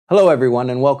Hello everyone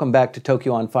and welcome back to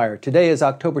Tokyo on Fire. Today is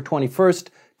October 21st,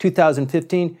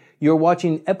 2015. You're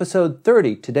watching episode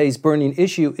 30. Today's burning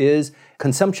issue is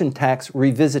Consumption Tax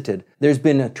Revisited. There's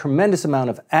been a tremendous amount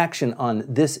of action on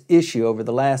this issue over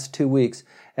the last 2 weeks.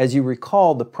 As you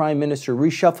recall, the Prime Minister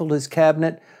reshuffled his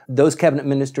cabinet. Those cabinet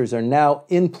ministers are now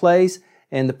in place,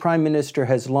 and the Prime Minister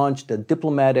has launched a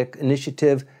diplomatic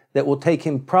initiative that will take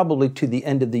him probably to the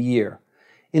end of the year.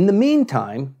 In the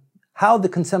meantime, how the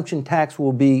consumption tax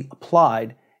will be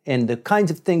applied and the kinds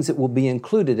of things that will be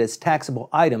included as taxable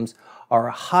items are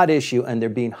a hot issue, and they're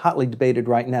being hotly debated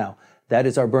right now. That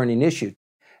is our burning issue.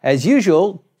 As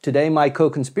usual, today my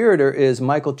co-conspirator is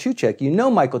Michael Chuchek. You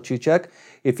know Michael Chuchek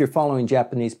if you're following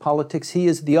Japanese politics. He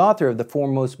is the author of the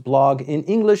foremost blog in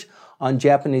English on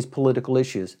Japanese political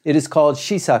issues. It is called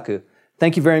Shisaku.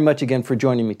 Thank you very much again for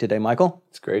joining me today, Michael.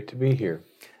 It's great to be here.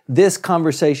 This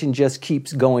conversation just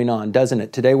keeps going on, doesn't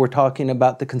it? Today we're talking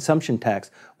about the consumption tax.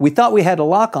 We thought we had a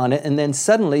lock on it, and then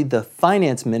suddenly the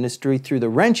finance ministry threw the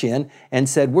wrench in and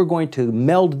said, we're going to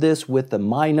meld this with the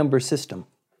My Number system.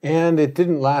 And it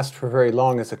didn't last for very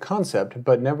long as a concept,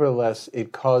 but nevertheless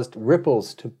it caused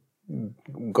ripples to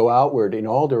go outward in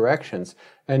all directions.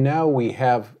 And now we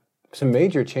have some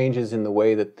major changes in the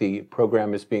way that the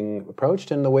program is being approached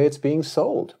and the way it's being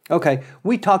sold. Okay,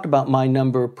 we talked about My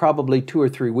Number probably 2 or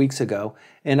 3 weeks ago,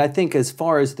 and I think as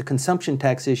far as the consumption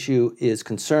tax issue is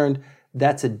concerned,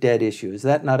 that's a dead issue. Is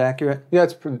that not accurate? Yeah,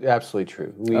 it's absolutely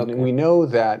true. We know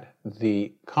that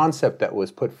the concept that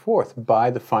was put forth by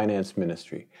the finance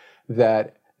ministry,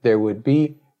 that there would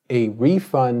be a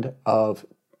refund of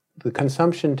the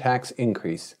consumption tax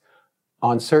increase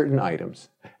on certain items,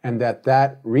 and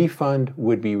that refund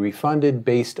would be refunded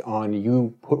based on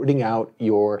you putting out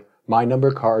your My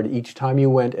Number card each time you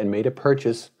went and made a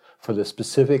purchase for the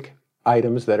specific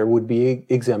items that would be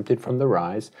exempted from the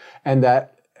rise, and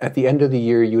that at the end of the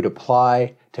year you'd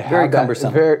apply to have very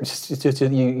cumbersome.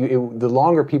 The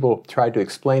longer people tried to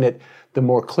explain it, the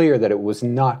more clear that it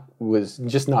was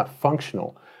just not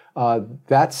functional.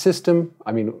 That system,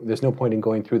 I mean, there's no point in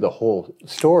going through the whole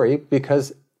story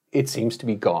because it seems to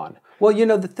be gone. Well, you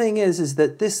know, the thing is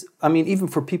that this, I mean, even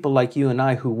for people like you and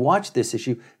I who watch this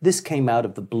issue, this came out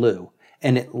of the blue.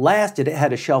 And it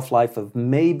had a shelf life of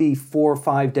maybe 4 or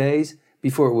 5 days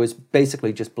before it was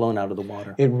basically just blown out of the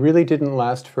water. It really didn't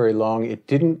last very long. It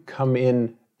didn't come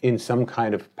in some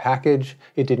kind of package.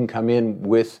 It didn't come in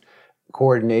with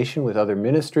coordination with other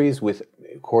ministries, with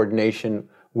coordination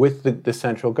with the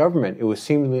central government. It was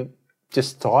seemingly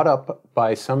just thought up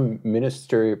by some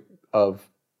Ministry of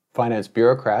Finance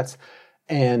bureaucrats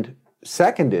and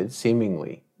seconded,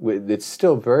 seemingly, it's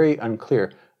still very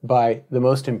unclear, by the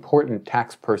most important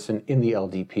tax person in the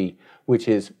LDP, which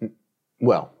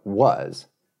was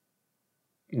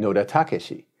Noda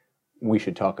Takeshi. We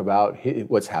should talk about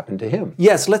what's happened to him.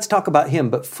 Yes, let's talk about him.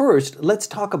 But first, let's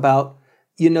talk about,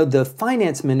 you know, the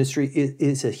finance ministry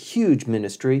is a huge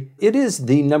ministry. It is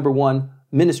the #1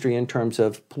 ministry in terms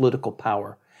of political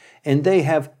power. And they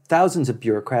have thousands of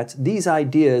bureaucrats. These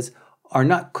ideas are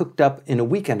not cooked up in a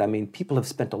weekend. I mean, people have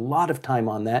spent a lot of time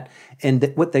on that.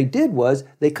 And what they did was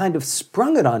they kind of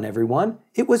sprung it on everyone.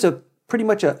 It was pretty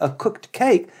much a cooked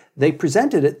cake. They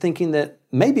presented it thinking that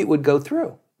maybe it would go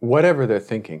through. Whatever they're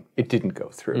thinking, it didn't go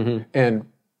through. Mm-hmm. And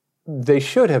they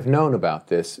should have known about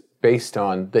this based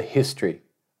on the history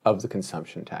of the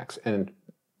consumption tax. And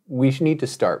we need to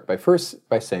start by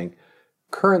saying,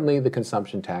 currently, the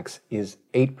consumption tax is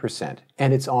 8%,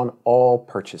 and it's on all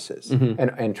purchases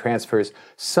and transfers.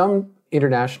 Some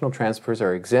international transfers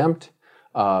are exempt.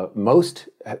 Most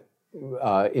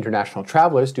international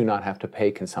travelers do not have to pay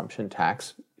consumption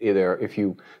tax. Either if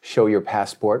you show your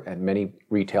passport at many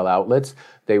retail outlets,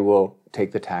 they will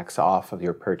take the tax off of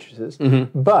your purchases.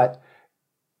 Mm-hmm. But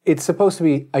it's supposed to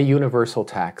be a universal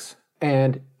tax.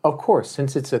 And of course,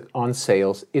 since it's on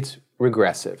sales, it's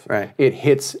regressive. Right. It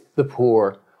hits the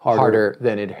poor harder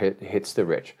than it hits the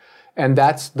rich. And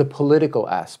that's the political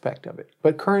aspect of it.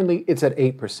 But currently, it's at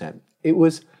 8%. It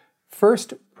was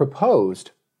first proposed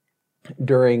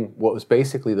during what was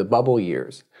basically the bubble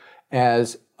years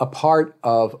as a part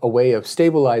of a way of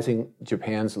stabilizing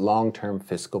Japan's long-term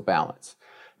fiscal balance.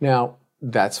 Now,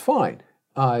 that's fine.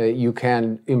 You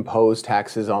can impose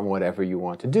taxes on whatever you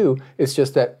want to do. It's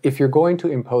just that if you're going to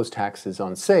impose taxes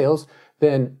on sales,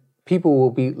 then people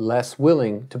will be less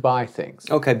willing to buy things.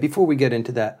 Okay, before we get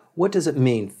into that, what does it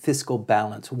mean, fiscal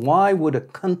balance? Why would a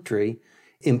country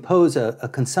impose a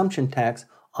consumption tax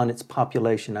on its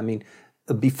population? I mean,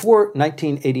 before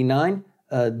 1989,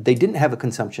 they didn't have a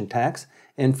consumption tax.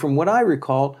 And from what I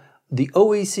recall, the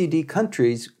OECD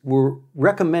countries were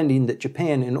recommending that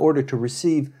Japan, in order to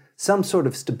receive some sort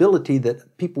of stability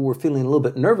that people were feeling a little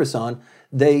bit nervous on,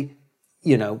 they,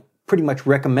 pretty much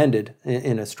recommended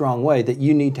in a strong way that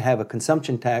you need to have a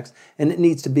consumption tax, and it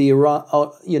needs to be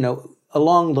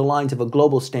along the lines of a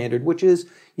global standard, which is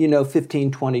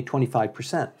 15, 20,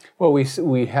 25%. Well,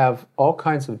 we have all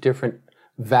kinds of different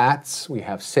VATs, we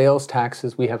have sales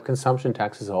taxes, we have consumption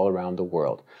taxes all around the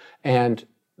world. And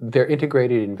they're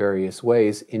integrated in various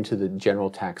ways into the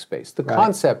general tax base. The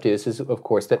concept is, of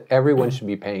course, that everyone should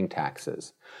be paying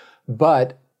taxes,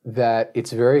 but that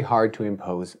it's very hard to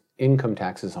impose income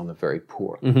taxes on the very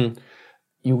poor. Mm-hmm.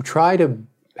 You try to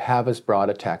have as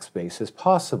broad a tax base as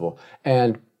possible.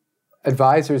 And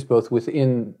advisors both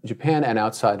within Japan and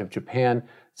outside of Japan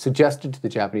suggested to the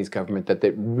Japanese government that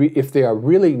if they are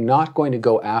really not going to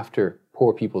go after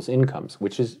poor people's incomes,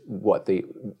 which is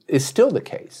is still the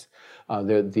case,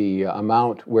 the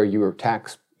amount where your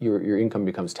income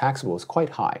becomes taxable is quite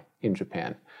high in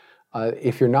Japan.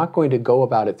 If you're not going to go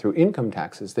about it through income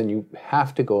taxes, then you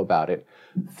have to go about it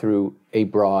through a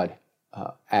broad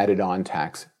added-on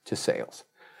tax to sales.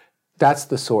 That's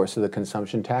the source of the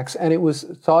consumption tax, and it was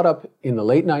thought up in the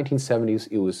late 1970s.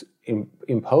 It was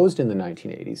imposed in the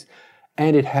 1980s,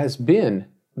 and it has been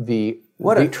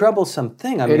a troublesome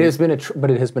thing. It has been but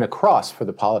it has been a cross for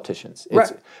the politicians.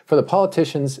 For the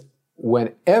politicians,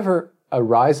 whenever a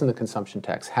rise in the consumption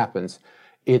tax happens,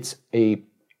 it's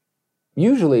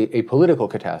usually a political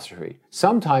catastrophe.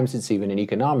 Sometimes it's even an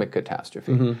economic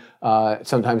catastrophe. Mm-hmm.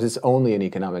 Sometimes it's only an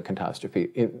economic catastrophe.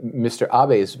 Mr.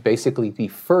 Abe is basically the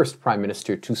first prime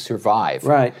minister to survive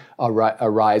a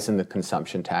rise in the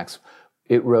consumption tax.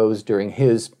 It rose during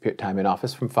his time in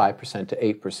office from 5% to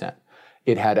 8%.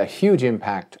 It had a huge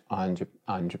impact on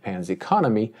Japan's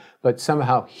economy, but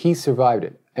somehow he survived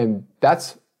it. And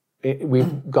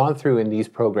we've gone through in these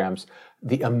programs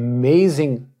the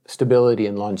amazing stability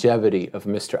and longevity of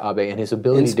Mr. Abe and his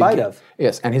ability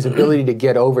and his ability to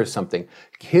get over something.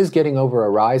 His getting over a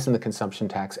rise in the consumption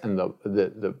tax and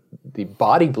the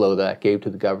body blow that gave to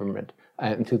the government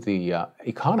and to the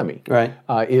economy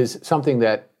is something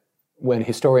that when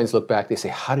historians look back, they say,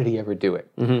 how did he ever do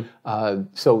it? Mm-hmm.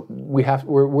 So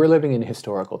we're living in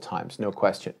historical times, no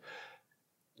question.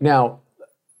 Now,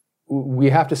 we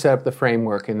have to set up the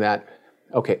framework in that,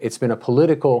 okay, it's been a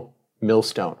political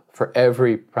millstone for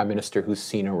every prime minister who's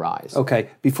seen a rise. Okay,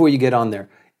 before you get on there,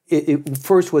 it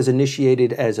first was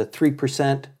initiated as a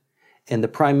 3%, and the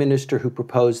prime minister who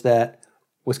proposed that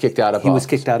was kicked out of office. He was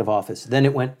kicked out of office. Then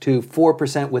it went to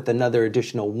 4% with another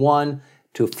additional 1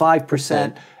 to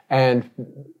 5%. And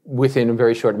within a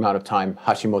very short amount of time,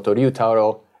 Hashimoto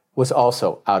Ryutaro was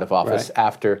also out of office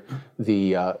after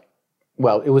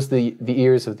it was the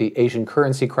years of the Asian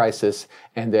currency crisis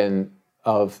and then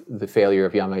of the failure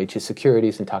of Yamaichi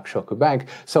Securities and Takushoku Bank.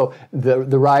 So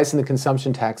the rise in the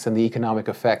consumption tax and the economic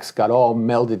effects got all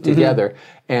melded together,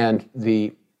 and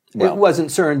it wasn't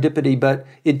serendipity, but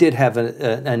it did have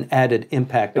an added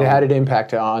impact. It had an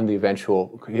impact on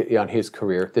his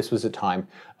career. This was a time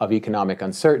of economic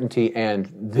uncertainty, and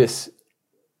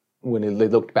when they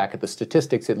looked back at the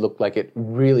statistics, it looked like it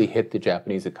really hit the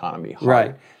Japanese economy hard.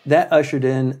 Right. That ushered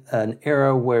in an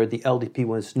era where the LDP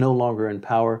was no longer in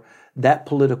power. That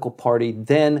political party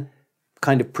then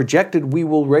kind of projected we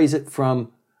will raise it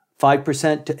from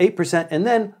 5% to 8%, and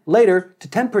then later to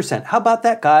 10%. How about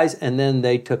that, guys? And then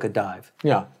they took a dive.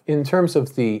 Yeah. In terms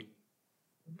of the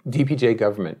DPJ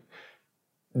government,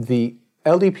 the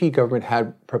LDP government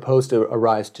had proposed a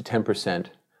rise to 10%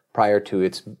 prior to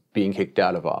its being kicked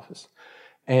out of office.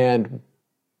 And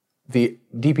the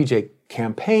DPJ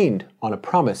campaigned on a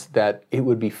promise that it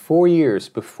would be 4 years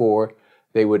before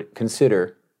they would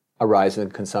consider a rise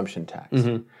in consumption tax.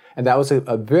 Mm-hmm. And that was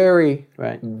a very,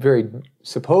 very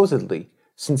supposedly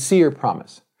sincere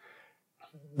promise.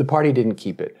 The party didn't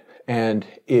keep it, and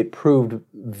it proved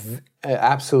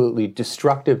absolutely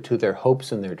destructive to their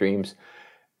hopes and their dreams.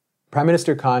 Prime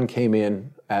Minister Khan came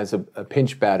in as a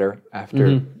pinch batter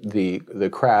after the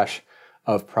crash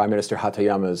of Prime Minister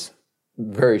Hatayama's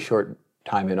very short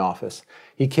time in office.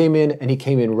 He came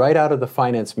in right out of the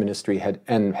finance ministry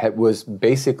was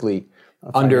basically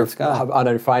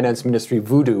under finance ministry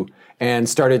voodoo and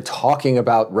started talking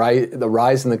about the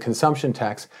rise in the consumption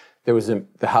tax. There was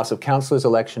the House of Councilors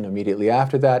election immediately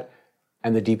after that,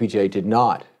 and the DPJ did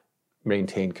not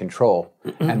maintain control.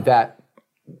 And that,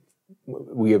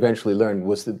 we eventually learned,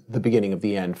 was the beginning of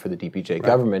the end for the DPJ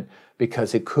government,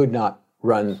 because it could not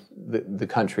run the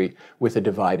country with a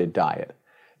divided diet.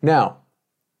 Now,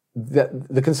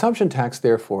 the consumption tax,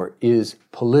 therefore, is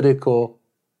political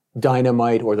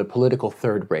dynamite or the political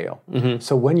third rail. Mm-hmm.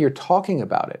 So when you're talking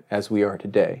about it, as we are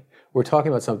today, we're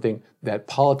talking about something that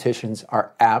politicians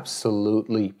are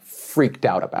absolutely freaked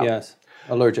out about. Yes,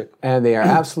 allergic. And they are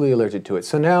absolutely allergic to it.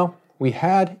 So now we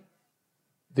had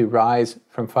the rise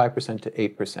from 5% to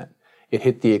 8%. It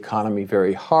hit the economy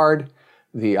very hard.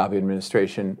 The Abe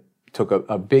administration took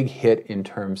a big hit in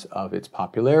terms of its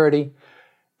popularity.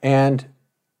 And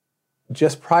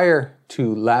just prior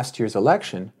to last year's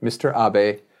election, Mr.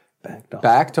 Abe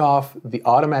backed off the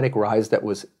automatic rise that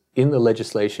was in the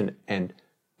legislation and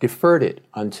deferred it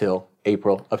until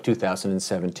April of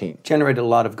 2017. Generated a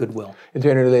lot of goodwill. It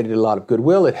generated a lot of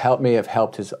goodwill. It may have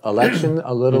helped his election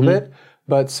a little bit,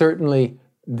 but certainly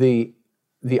the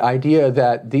idea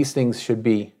that these things should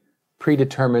be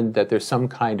predetermined, that there's some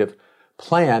kind of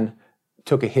plan,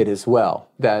 took a hit as well.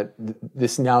 That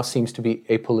this now seems to be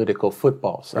a political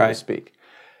football, so to speak.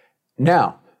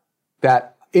 Now,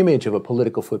 that image of a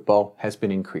political football has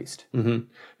been increased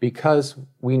because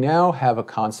we now have a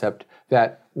concept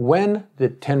that when the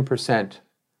 10%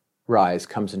 rise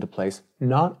comes into place,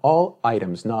 not all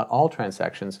items, not all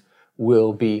transactions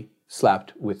will be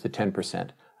slapped with the 10%.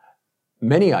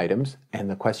 Many items, and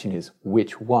the question is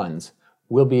which ones,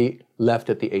 will be left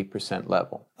at the 8%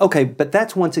 level. Okay, but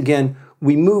that's once again,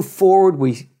 we move forward,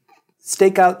 we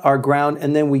stake out our ground,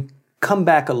 and then we come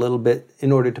back a little bit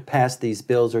in order to pass these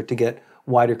bills or to get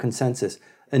wider consensus.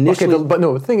 Initially, okay, but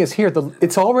no, the thing is here,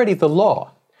 it's already the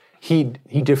law. He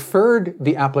deferred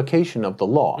the application of the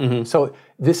law. So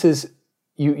this is,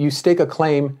 you stake a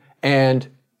claim and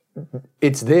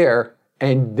it's there,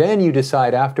 and then you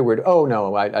decide afterward, oh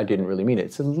no, I didn't really mean it.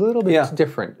 It's a little bit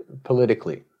different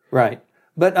politically. Right.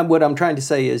 But what I'm trying to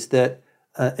say is that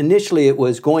initially it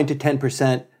was going to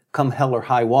 10% come hell or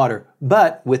high water,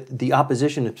 but with the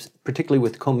opposition, particularly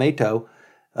with Komeito,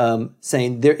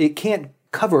 saying it can't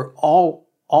cover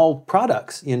all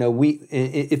products. You know,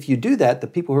 if you do that, the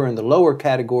people who are in the lower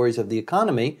categories of the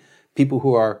economy, people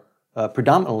who are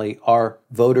predominantly our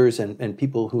voters and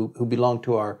people who belong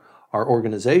to our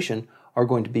organization, are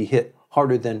going to be hit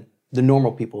harder than the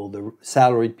normal people, the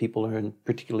salaried people, and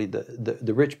particularly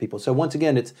the rich people. So once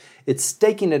again, it's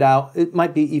staking it out. It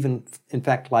might be even, in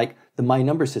fact, like the My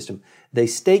Number system. They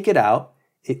stake it out,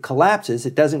 it collapses,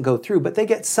 it doesn't go through, but they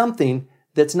get something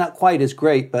that's not quite as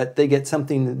great, but they get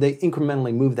something, they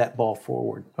incrementally move that ball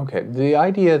forward. Okay, the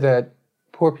idea that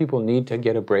poor people need to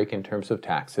get a break in terms of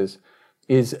taxes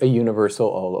is a universal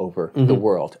all over the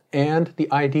world. And the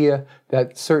idea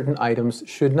that certain items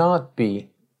should not be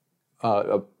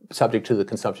subject to the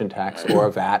consumption tax or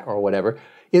a VAT or whatever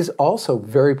is also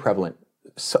very prevalent.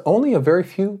 So only a very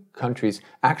few countries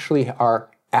actually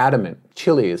are adamant.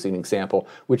 Chile is an example,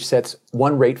 which sets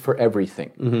one rate for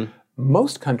everything.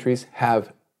 Most countries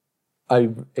have a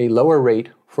lower rate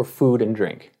for food and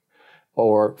drink,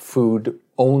 or food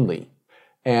only.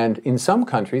 And in some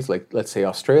countries, like let's say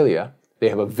Australia, they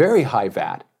have a very high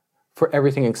VAT for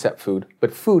everything except food,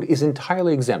 but food is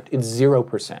entirely exempt. It's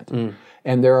 0%.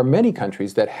 And there are many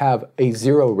countries that have a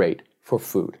zero rate for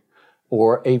food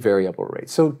or a variable rate.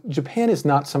 So Japan is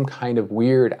not some kind of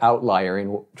weird outlier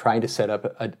in trying to set up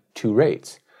two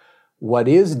rates. What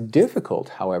is difficult,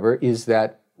 however, is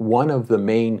that one of the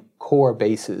main core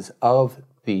bases of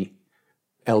the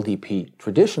LDP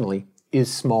traditionally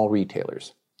is small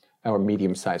retailers or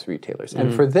medium-sized retailers.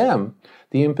 And for them,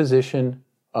 the imposition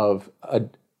of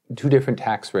two different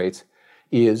tax rates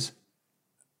is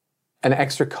an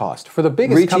extra cost. For the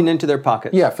biggest reaching into their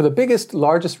pockets. Yeah, for the biggest,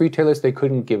 largest retailers, they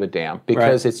couldn't give a damn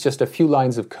because it's just a few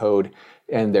lines of code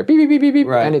and they're beep, beep, beep, beep,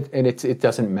 beep, and it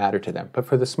doesn't matter to them. But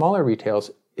for the smaller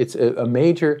retails, it's a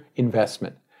major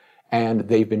investment, and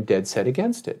they've been dead set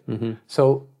against it.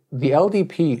 So the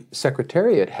LDP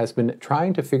Secretariat has been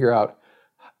trying to figure out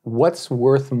what's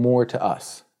worth more to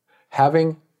us.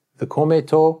 Having the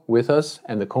Komeito with us,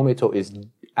 and the Komeito is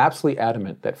absolutely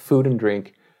adamant that food and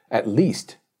drink at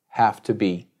least have to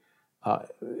be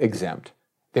exempt.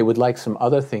 They would like some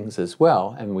other things as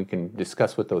well, and we can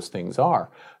discuss what those things are,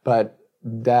 but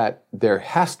that there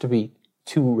has to be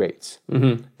two rates.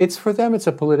 It's for them, it's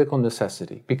a political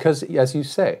necessity, because as you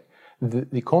say,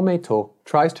 the Komeito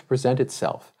tries to present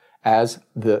itself as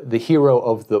the hero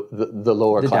of the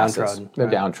lower classes, the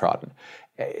downtrodden.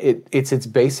 It's its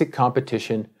basic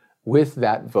competition with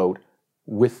that vote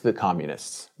with the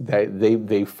communists.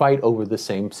 They fight over the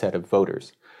same set of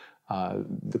voters.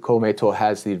 The Komeito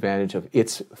has the advantage of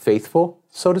it's faithful,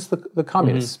 so does the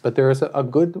communists, but there is a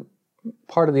good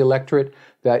part of the electorate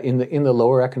that in the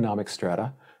lower economic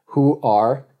strata who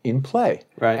are in play.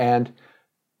 And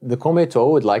the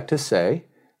Komeito would like to say,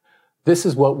 this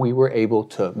is what we were able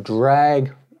to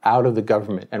drag out of the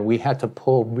government, and we had to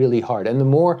pull really hard. And the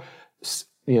more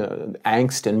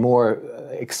angst and more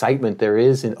excitement there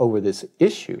is over this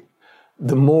issue,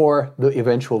 the more the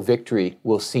eventual victory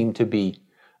will seem to be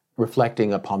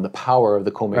reflecting upon the power of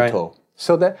the Komeito. Right.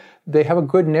 So that they have a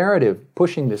good narrative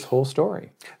pushing this whole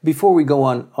story. Before we go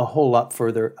on a whole lot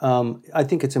further, I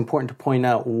think it's important to point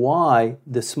out why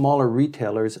the smaller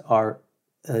retailers are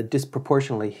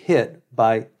disproportionately hit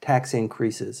by tax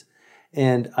increases.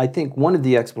 And I think one of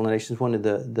the explanations, one of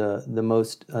the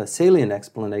most salient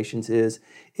explanations is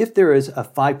if there is a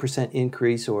 5%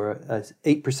 increase or a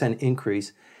 8%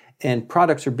 increase and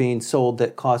products are being sold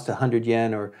that cost 100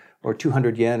 yen or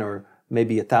 200 yen or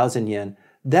maybe 1,000 yen,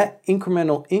 that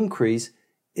incremental increase,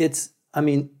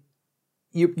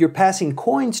 you're passing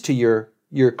coins to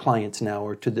your clients now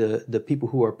or to the people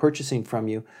who are purchasing from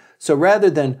you. So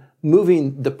rather than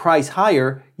moving the price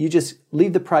higher, you just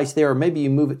leave the price there, or maybe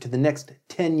you move it to the next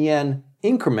 10 yen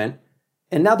increment,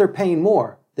 and now they're paying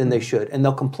more than they should, and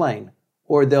they'll complain,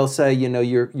 or they'll say,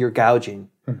 you're gouging,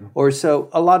 or so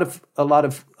a lot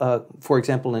of for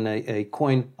example, in a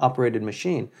coin-operated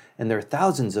machine, and there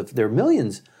are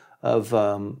millions of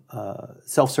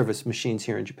self-service machines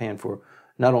here in Japan for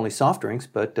not only soft drinks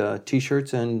but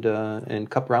T-shirts and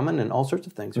cup ramen and all sorts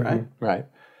of things, right? Right.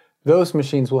 Those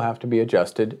machines will have to be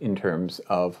adjusted in terms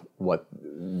of what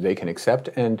they can accept,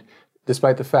 and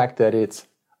despite the fact that it's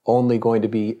only going to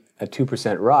be a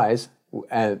 2% rise,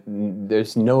 and there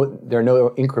are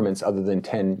no increments other than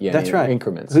 10 yen. That's right.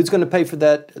 Increments. Who's going to pay for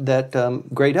that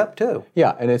grade up too?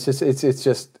 Yeah, and it's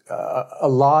just a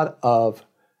lot of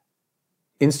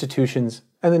institutions,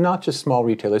 and then not just small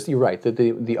retailers. You're right that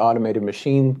the automated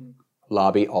machine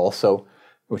lobby also,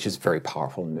 which is very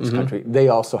powerful in this country, they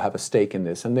also have a stake in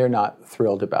this, and they're not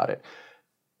thrilled about it.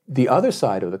 The other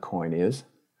side of the coin is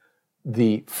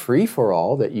the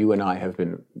free-for-all that you and I have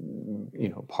been,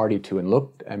 party to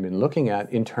and been looking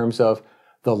at in terms of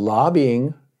the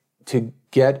lobbying to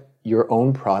get your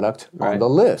own product on the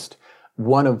list.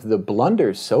 One of the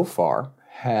blunders so far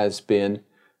has been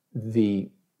the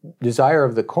desire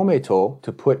of the Komeito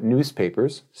to put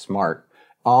newspapers, smart,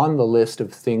 on the list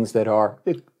of things that are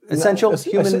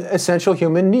essential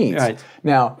human needs. Right.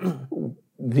 Now,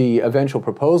 the eventual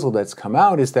proposal that's come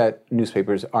out is that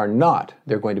newspapers are not.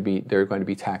 They're going to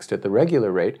be taxed at the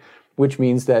regular rate, which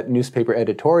means that newspaper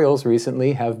editorials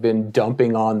recently have been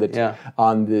dumping on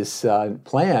this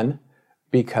plan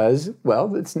because, well,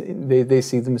 they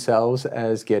see themselves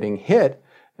as getting hit,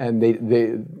 and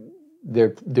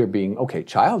they're being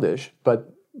childish, but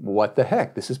what the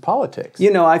heck? This is politics.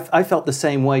 I felt the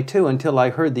same way too until I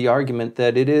heard the argument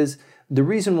that it is the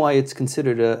reason why it's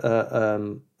considered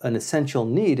an essential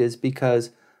need is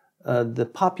because the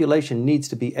population needs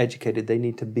to be educated. They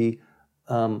need to be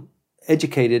not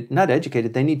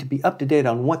educated. They need to be up to date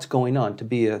on what's going on to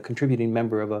be a contributing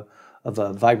member of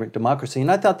a vibrant democracy.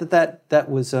 And I thought that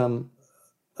was a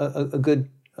good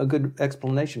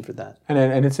explanation for that.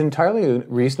 And it's entirely a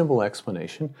reasonable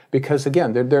explanation because,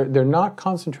 again, they're not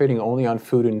concentrating only on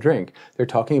food and drink. They're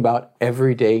talking about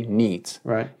everyday needs.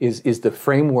 Right. Is the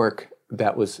framework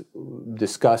that was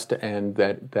discussed and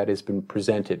that has been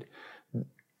presented.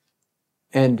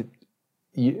 And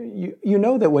you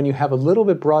know that when you have a little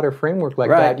bit broader framework like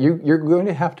that, you're going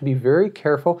to have to be very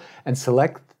careful and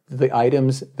select the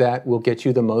items that will get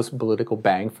you the most political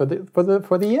bang for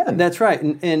the yen. That's right.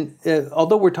 And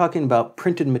although we're talking about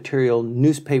printed material,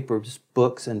 newspapers,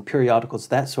 books, and periodicals,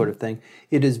 that sort of thing,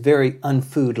 it is very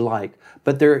unfood-like.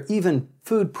 But there are even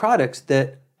food products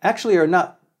that actually are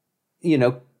not,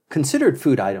 considered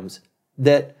food items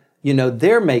that,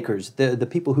 their makers, the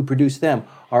people who produce them,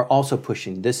 are also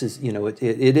pushing. This is,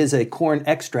 it is a corn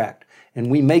extract. And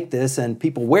we make this, and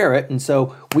people wear it, and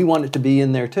so we want it to be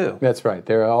in there too. That's right.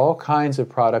 There are all kinds of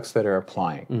products that are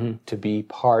applying to be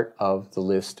part of the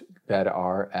list that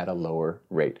are at a lower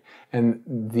rate. And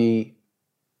the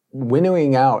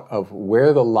winnowing out of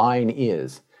where the line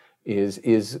is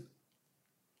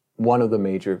one of the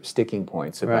major sticking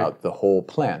points about the whole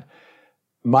plan.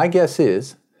 My guess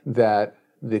is that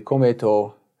the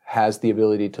Komeito has the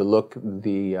ability to look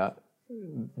the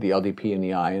LDP in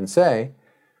the eye and say,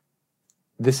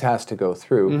 this has to go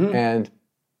through, and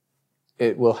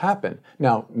it will happen.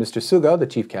 Now, Mr. Suga, the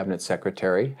Chief Cabinet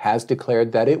Secretary, has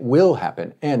declared that it will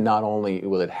happen. And not only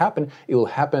will it will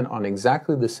happen on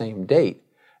exactly the same date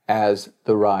as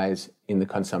the rise in the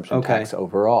consumption tax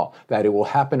overall. That it will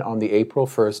happen on the April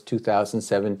 1st,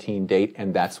 2017 date,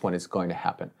 and that's when it's going to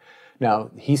happen. Now,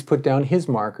 he's put down his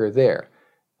marker there.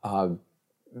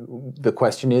 The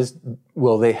question is,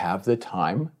 will they have the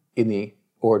time in the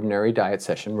ordinary diet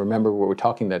session? Remember, we're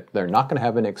talking that they're not going to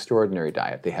have an extraordinary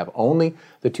diet. They have only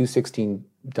the 216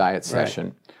 diet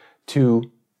session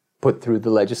to put through the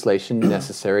legislation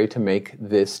necessary to make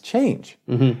this change.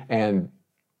 And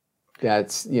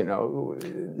that's,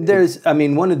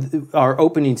 one of our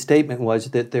opening statement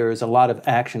was that there is a lot of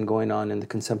action going on in the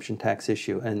consumption tax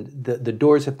issue, and the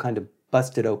doors have kind of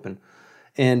busted open.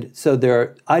 And so there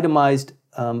are itemized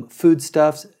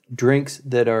foodstuffs, drinks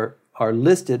that are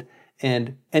listed,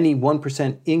 and any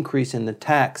 1% increase in the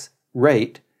tax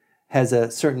rate has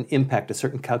a certain impact, a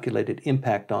certain calculated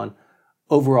impact on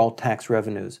overall tax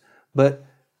revenues. But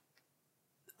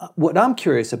what I'm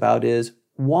curious about is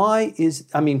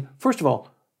first of all,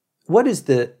 what is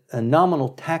the nominal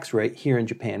tax rate here in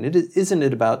Japan? Isn't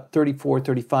it about 34,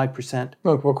 35%?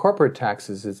 Well, corporate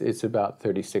taxes, it's about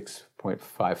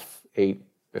 36.58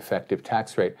 effective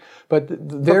tax rate. But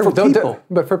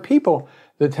for people,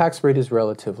 the tax rate is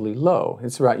relatively low.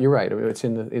 You're right. It's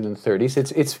in the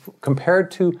 30s. It's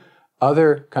compared to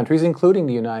other countries, including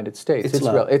the United States.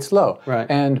 It's low. Right.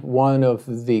 And one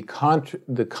of the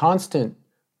constant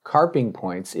carping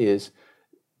points is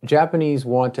Japanese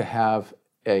want to have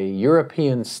a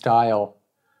European-style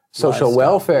social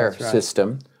welfare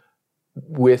system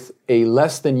with a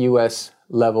less than U.S.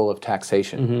 level of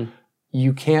taxation.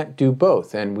 You can't do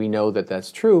both, and we know that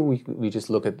that's true. We just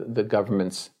look at the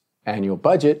government's annual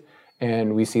budget,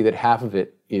 and we see that half of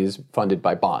it is funded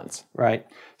by bonds. Right.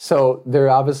 So they're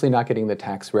obviously not getting the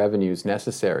tax revenues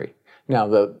necessary.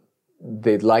 Now,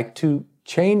 they'd like to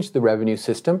change the revenue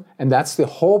system, and that's the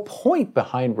whole point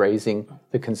behind raising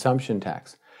the consumption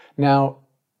tax. Now,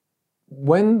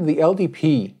 when the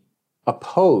LDP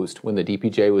opposed, when the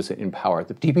DPJ was in power,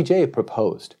 the DPJ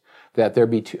proposed that there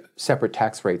be two separate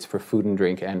tax rates for food and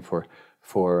drink and for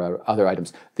other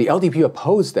items. The LDP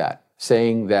opposed that,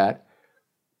 saying that,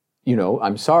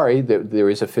 I'm sorry, that there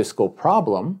is a fiscal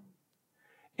problem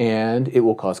and it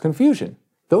will cause confusion.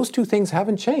 Those two things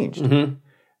haven't changed.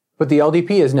 But the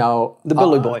LDP is now the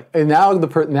bully boy, and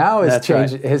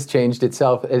has changed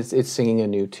itself. It's singing a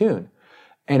new tune,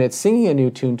 and it's singing a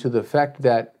new tune to the effect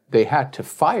that they had to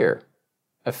fire,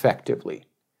 effectively,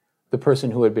 the person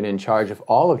who had been in charge of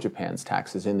all of Japan's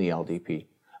taxes in the LDP,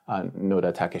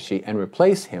 Noda Takeshi, and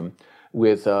replace him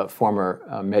with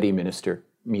former Medi Minister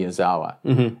Miyazawa.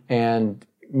 And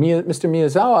Mr.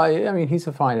 Miyazawa, he's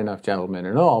a fine enough gentleman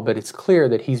and all, but it's clear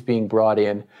that he's being brought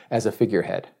in as a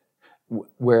figurehead,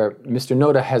 where Mr.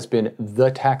 Noda has been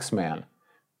the taxman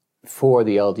for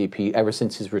the LDP ever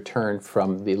since his return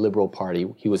from the Liberal Party.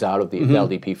 He was out of the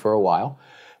LDP for a while.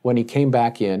 When he came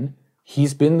back in,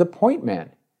 he's been the point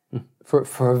man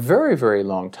for a very, very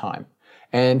long time.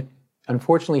 And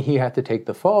unfortunately, he had to take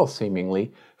the fall,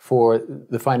 seemingly, for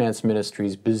the finance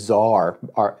ministry's bizarre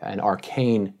and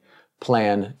arcane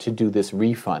plan to do this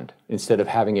refund instead of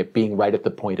having it being right at the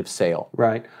point of sale.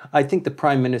 Right. I think the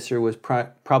Prime Minister was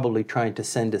probably trying to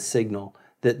send a signal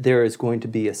that there is going to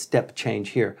be a step change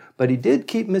here. But he did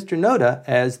keep Mr. Noda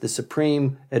as the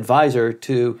supreme advisor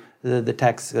to the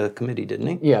tax committee, didn't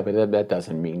he? Yeah, but that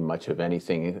doesn't mean much of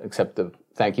anything except the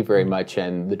thank you very much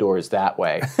and the door is that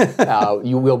way.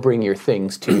 You will bring your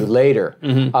things to you later.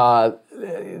 It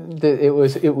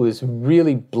was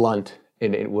really blunt,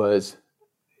 and it was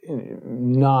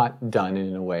not done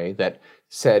in a way that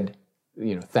said,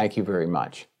 thank you very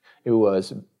much. It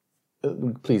was,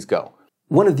 please go.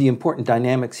 One of the important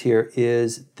dynamics here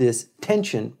is this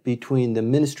tension between the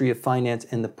Ministry of Finance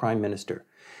and the Prime Minister.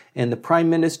 And the Prime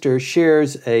Minister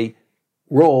shares a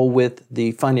role with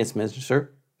the Finance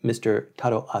Minister, Mr.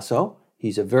 Taro Aso.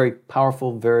 He's a very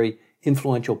powerful, very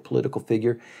influential political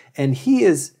figure. And he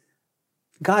is,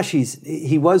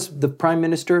 he was the Prime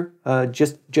Minister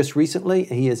just recently.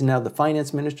 He is now the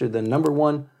Finance Minister, the number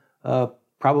one,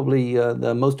 probably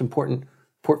the most important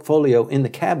portfolio in the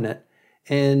cabinet.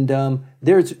 And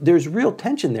there's real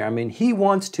tension there. He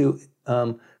wants to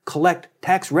collect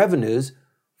tax revenues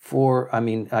for,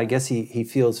 I guess he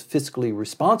feels fiscally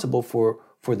responsible for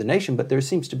the nation, but there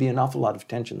seems to be an awful lot of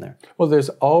tension there. Well, there's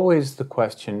always the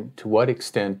question to what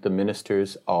extent the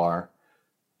ministers are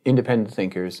independent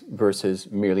thinkers versus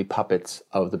merely puppets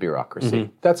of the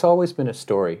bureaucracy. That's always been a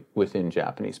story within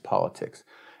Japanese politics.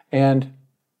 And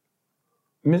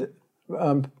Mr.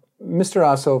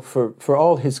 Aso, for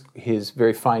all his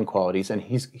very fine qualities, and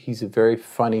he's a very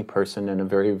funny person and a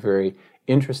very, very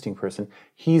interesting person,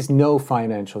 he's no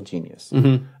financial genius.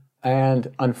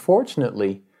 And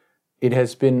unfortunately, it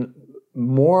has been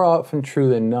more often true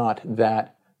than not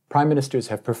that prime ministers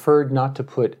have preferred not to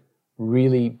put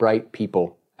really bright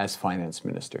people as finance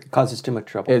minister. It causes too much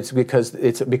trouble. It's because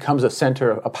it becomes a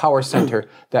power center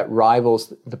that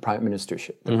rivals the prime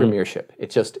ministership, the premiership.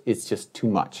 It's just too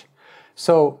much.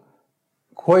 So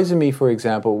Koizumi, for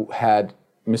example, had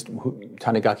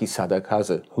Tanigaki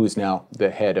Sadakazu, who's now the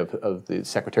head of the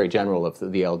Secretary General of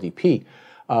the LDP,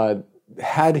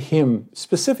 had him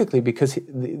specifically because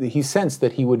he sensed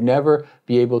that he would never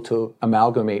be able to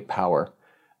amalgamate power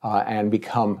and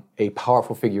become a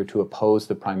powerful figure to oppose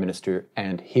the prime minister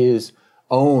and his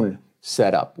own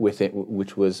setup with it,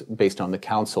 which was based on the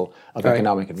Council of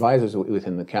Economic Advisors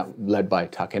within led by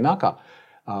Takenaka.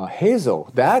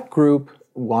 Heizo, that group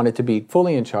wanted to be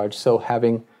fully in charge, so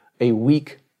having a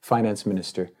weak finance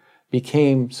minister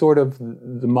became sort of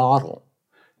the model.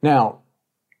 Now,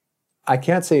 I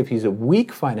can't say if he's a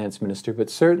weak finance minister, but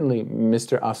certainly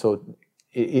Mr. Aso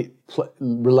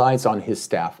relies on his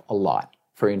staff a lot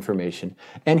for information.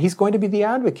 And he's going to be the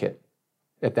advocate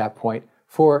at that point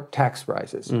for tax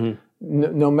rises.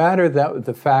 Mm-hmm. No matter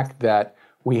the fact that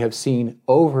we have seen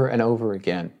over and over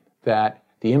again that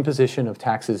the imposition of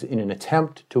taxes in an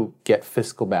attempt to get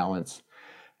fiscal balance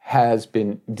has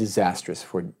been disastrous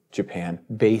for Japan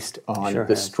based on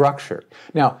the structure.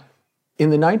 Now, in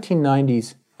the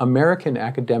 1990s, American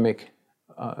academic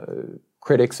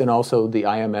critics and also the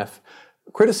IMF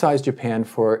criticized Japan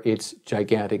for its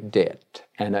gigantic debt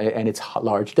and its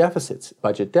large deficits,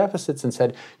 budget deficits, and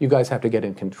said, you guys have to get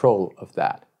in control of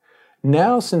that.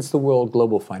 Now, since the world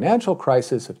global financial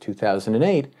crisis of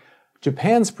 2008,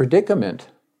 Japan's predicament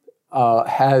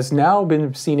has now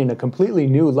been seen in a completely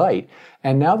new light.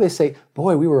 And now they say,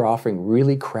 boy, we were offering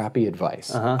really crappy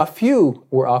advice. A few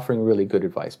were offering really good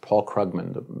advice. Paul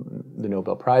Krugman, the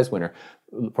Nobel Prize winner,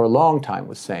 for a long time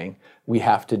was saying, you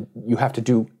have to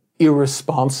do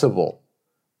irresponsible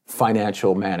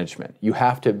financial management. You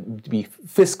have to be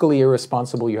fiscally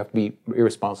irresponsible. You have to be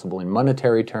irresponsible in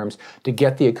monetary terms to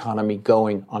get the economy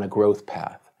going on a growth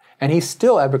path. And he's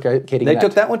still advocating that. They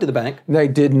took that one to the bank. They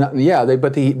did not,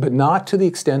 but not to the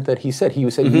extent that he said. He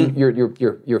said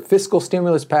your fiscal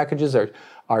stimulus packages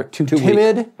are too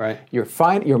timid. Weak. Right.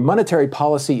 Your monetary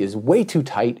policy is way too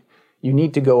tight. You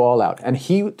need to go all out. And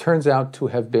he turns out to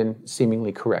have been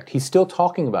seemingly correct. He's still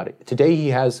talking about it. Today he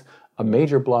has a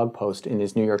major blog post in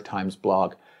his New York Times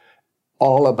blog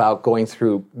all about going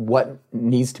through what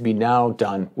needs to be now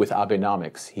done with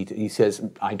Abenomics. He says,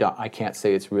 I can't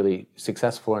say it's really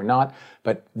successful or not,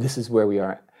 but this is where we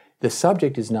are. The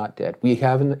subject is not dead. We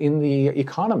have in The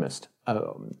Economist,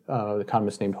 the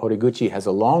economist named Horiguchi has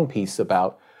a long piece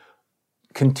about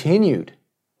continued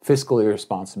fiscal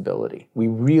irresponsibility. We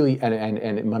really,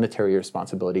 and monetary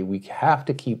irresponsibility, we have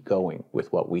to keep going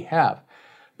with what we have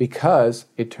because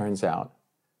it turns out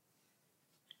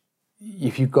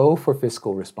if you go for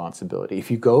fiscal responsibility,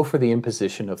 if you go for the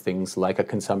imposition of things like a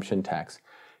consumption tax,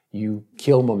 you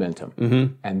kill momentum.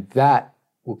 Mm-hmm. And that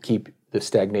will keep the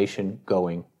stagnation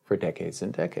going for decades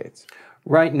and decades.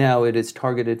 Right now, it is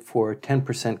targeted for a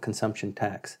 10% consumption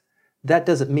tax. That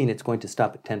doesn't mean it's going to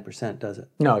stop at 10%, does it?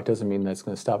 No, it doesn't mean that it's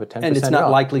going to stop at 10%. And it's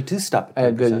not likely to stop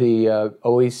at 10%. The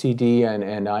OECD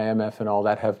and IMF and all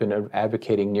that have been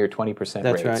advocating near 20% rates.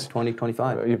 That's right,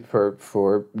 2025.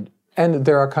 And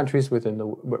there are countries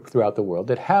throughout the world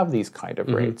that have these kind of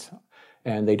rates,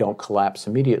 and they don't collapse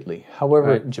immediately.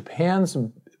 However, Japan's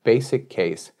basic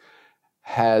case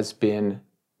has been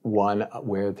one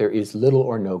where there is little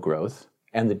or no growth,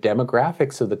 and the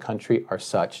demographics of the country are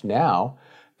such now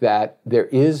that there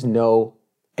is no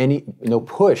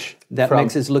push. That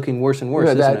makes it looking worse and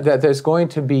worse, isn't it? That there's going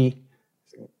to be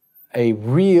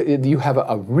you have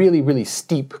a really, really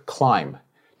steep climb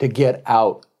to get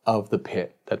out of the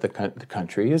pit that the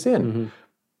country is in. Mm-hmm.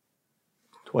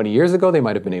 20 years ago, they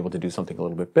might have been able to do something a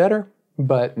little bit better,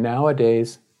 but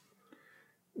nowadays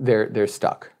they're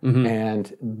stuck,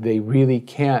 and they really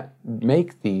can't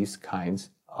make these kinds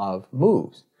of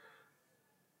moves.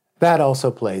 That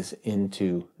also plays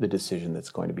into the decision that's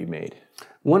going to be made.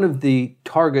 One of the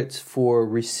targets for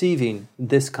receiving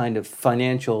this kind of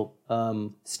financial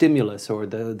stimulus or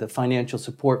the financial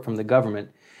support from the government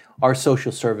are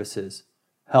social services,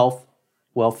 health,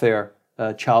 welfare,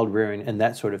 child rearing, and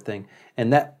that sort of thing.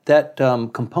 And that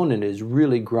component is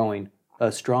really growing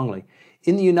strongly.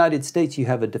 In the United States, you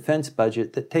have a defense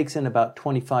budget that takes in about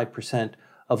 25%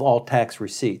 of all tax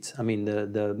receipts. I mean,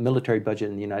 the military budget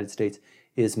in the United States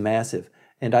is massive.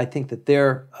 And I think that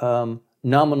their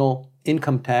nominal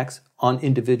income tax on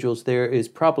individuals there is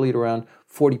probably at around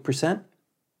 40%.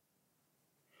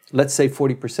 Let's say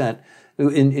 40%.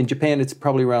 In Japan, it's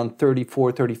probably around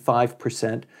 34,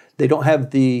 35%. They don't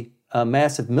have the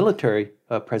massive military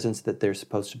presence that they're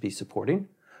supposed to be supporting,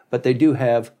 but they do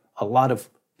have a lot of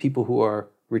people who are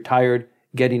retired,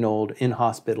 getting old, in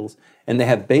hospitals, and they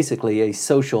have basically a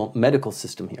social medical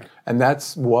system here. And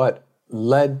that's what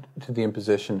led to the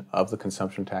imposition of the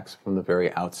consumption tax from the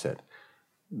very outset.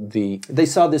 They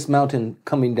saw this mountain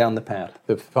coming down the path.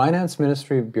 The finance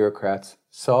ministry bureaucrats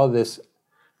saw this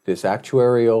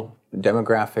actuarial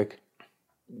demographic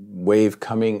wave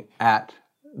coming at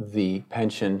the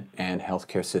pension and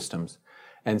healthcare systems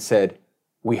and said,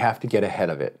 we have to get ahead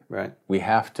of it. Right. We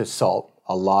have to salt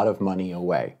a lot of money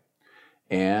away.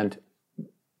 And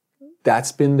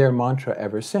that's been their mantra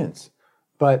ever since.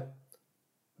 But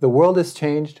the world has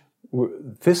changed.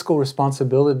 Fiscal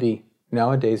responsibility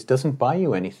nowadays doesn't buy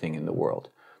you anything in the world.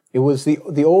 It was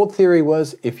the old theory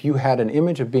was if you had an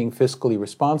image of being fiscally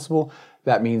responsible,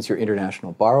 that means your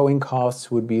international borrowing costs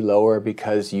would be lower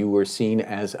because you were seen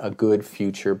as a good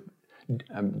future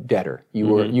debtor.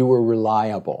 You were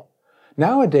reliable.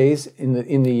 Nowadays,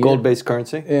 in the Gold-based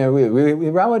currency. Yeah,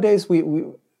 nowadays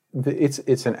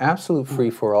it's an absolute free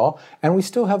for all, and we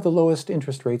still have the lowest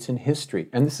interest rates in history,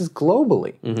 and this is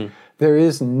globally. There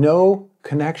is no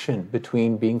connection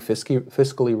between being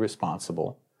fiscally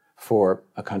responsible for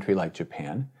a country like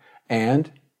Japan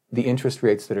and the interest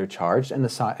rates that are charged and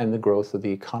the growth of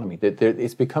the economy.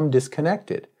 It's become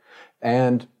disconnected,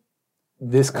 and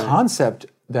this concept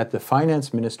that the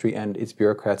finance ministry and its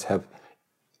bureaucrats have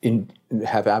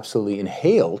absolutely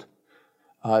inhaled,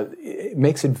 it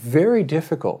makes it very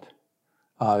difficult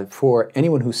for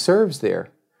anyone who serves there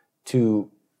to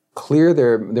clear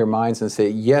their minds and say,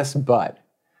 yes, but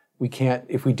we can't.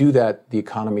 If we do that, the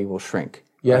economy will shrink.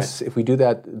 Yes, if we do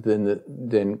that,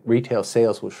 then retail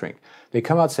sales will shrink. They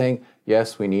come out saying,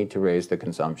 yes, we need to raise the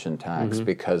consumption tax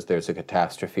because there's a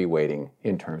catastrophe waiting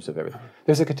in terms of everything.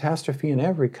 There's a catastrophe in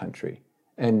every country.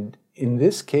 And in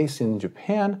this case, in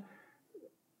Japan,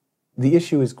 the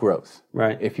issue is growth.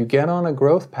 Right. If you get on a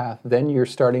growth path, then you're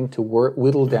starting to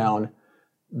whittle down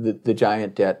the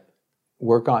giant debt.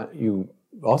 You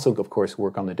also, of course,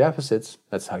 work on the deficits.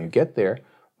 That's how you get there.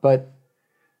 But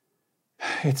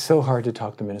it's so hard to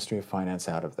talk the Ministry of Finance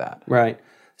out of that. Right.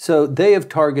 So they have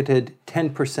targeted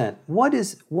 10%.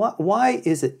 Why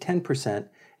is it 10%?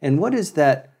 And what is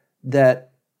that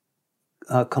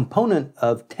component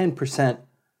of 10%?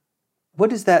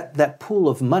 What is that pool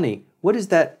of money? What is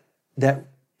that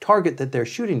target that they're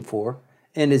shooting for?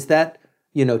 And is that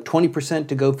 20%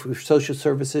 to go for social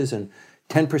services and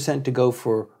 10% to go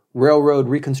for railroad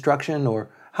reconstruction, or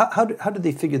how do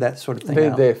they figure that sort of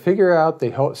thing out? They figure out,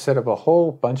 they set up a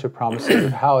whole bunch of promises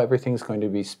of how everything's going to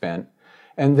be spent,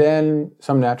 and then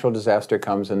some natural disaster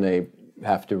comes and they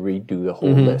have to redo the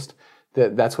whole list.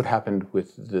 That's what happened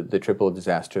with the triple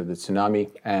disaster, the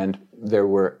tsunami, and there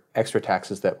were extra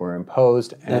taxes that were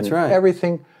imposed, and That's right.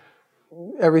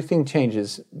 everything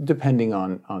changes depending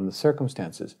on the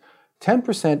circumstances.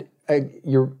 10%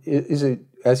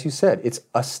 as you said, it's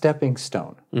a stepping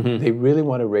stone. They really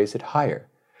want to raise it higher.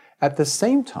 At the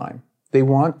same time, they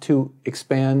want to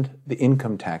expand the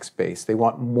income tax base. They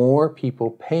want more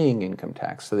people paying income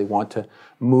tax, so they want to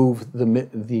move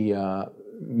the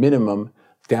minimum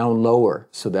down lower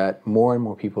so that more and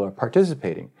more people are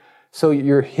participating. So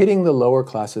you're hitting the lower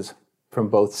classes from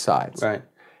both sides. Right.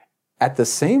 At the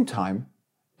same time,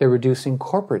 they're reducing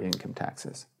corporate income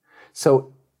taxes.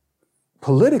 So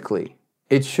politically,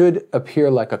 it should appear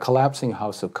like a collapsing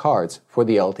house of cards for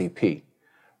the LDP.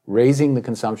 Raising the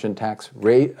consumption tax,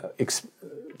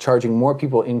 charging more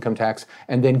people income tax,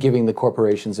 and then giving the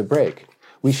corporations a break.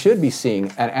 We should be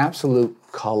seeing an absolute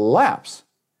collapse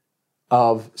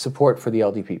of support for the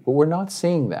LDP, but we're not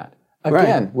seeing that.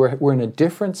 Again, we're in a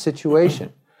different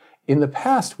situation. In the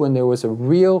past, when there was a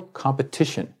real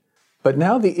competition, but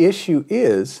now the issue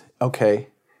is, okay,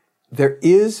 there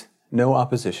is no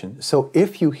opposition. So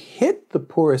if you hit the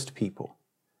poorest people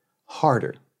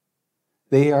harder,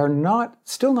 they are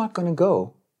still not going to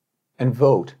go and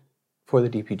vote for the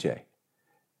DPJ.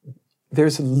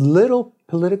 There's little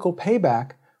political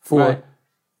payback for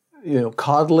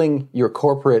coddling your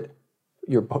corporate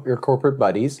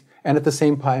buddies and at the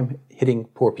same time hitting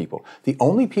poor people. The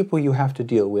only people you have to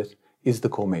deal with is the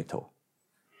komeito.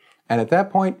 And at that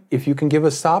point, if you can give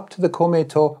a stop to the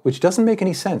komeito, which doesn't make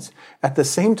any sense, at the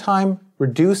same time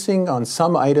reducing on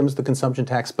some items the consumption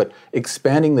tax, but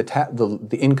expanding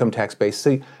the income tax base,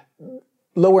 so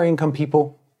lower income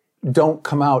people don't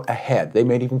come out ahead. They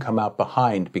may even come out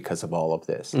behind because of all of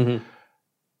this.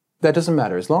 That doesn't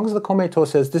matter. As long as the komeito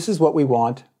says, this is what we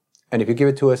want, and if you give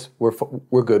it to us,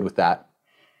 we're good with that,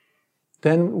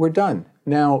 then we're done.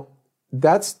 Now,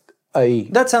 that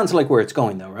sounds like where it's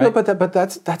going, though, right? No, but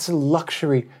that's a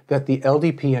luxury that the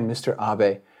LDP and Mr.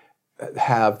 Abe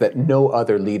have that no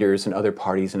other leaders and other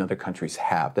parties in other countries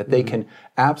have, that they can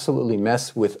absolutely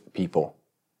mess with people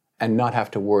and not have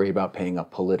to worry about paying a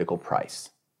political price.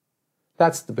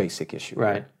 That's the basic issue.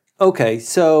 Right. Okay,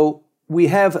 so we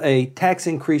have a tax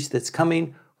increase that's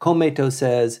coming. Komeito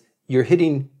says you're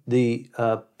hitting the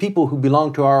people who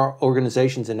belong to our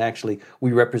organizations, and actually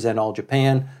we represent all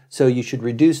Japan, so you should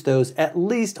reduce those at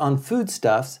least on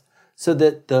foodstuffs so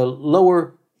that the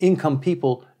lower income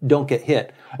people don't get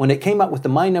hit. When it came out with the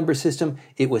My Number system,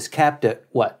 it was capped at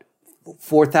what,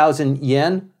 4,000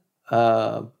 yen?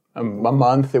 A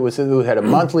month. It had a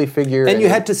monthly figure, and you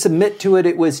had to submit to it.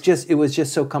 It was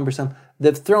just so cumbersome.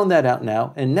 They've thrown that out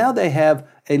now, and now they have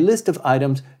a list of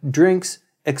items: drinks,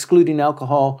 excluding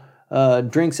alcohol,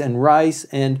 drinks and rice.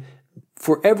 And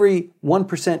for every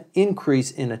 1%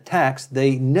 increase in a tax,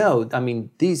 they know. I mean,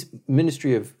 these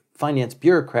Ministry of Finance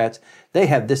bureaucrats, they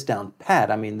have this down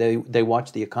pat. I mean, they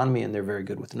watch the economy and they're very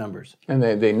good with numbers. And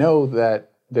they know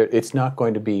that it's not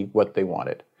going to be what they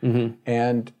wanted. Mm-hmm.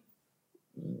 And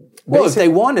well, if they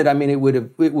wanted, I mean, it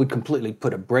would completely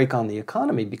put a brake on the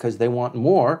economy because they want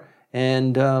more.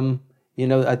 And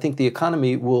I think the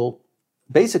economy will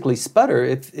basically sputter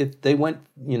if they went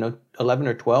 11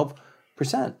 or 12%.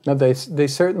 No, they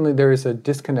certainly, there is a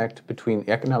disconnect between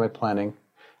economic planning.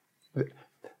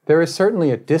 There is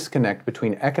certainly a disconnect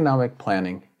between economic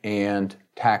planning and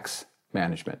tax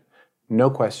management. No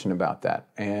question about that.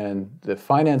 And the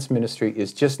finance ministry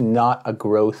is just not a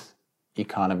growth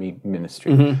economy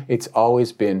ministry. Mm-hmm. It's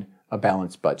always been a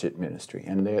balanced budget ministry,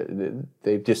 and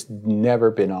they've just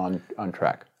never been on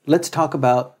track. Let's talk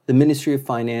about the Ministry of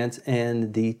Finance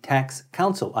and the Tax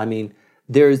Council. I mean,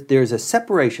 there's a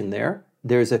separation there.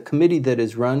 There's a committee that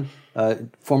is run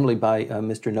formerly by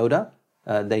Mr. Noda.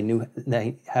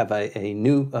 They have a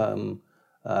new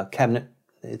cabinet.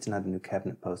 It's not a new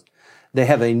cabinet post. They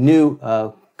have a new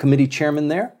committee chairman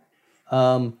there.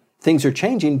 Things are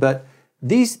changing, but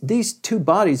these two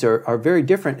bodies are very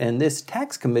different, and this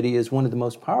tax committee is one of the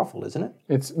most powerful, isn't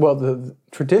it?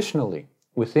 Traditionally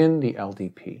within the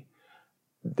LDP,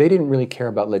 they didn't really care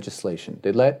about legislation.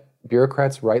 They let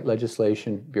bureaucrats write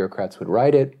legislation. Bureaucrats would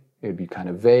write it. It would be kind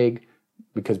of vague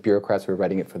because bureaucrats were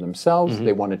writing it for themselves. Mm-hmm.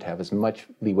 They wanted to have as much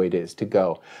leeway as to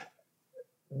go.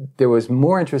 There was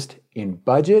more interest in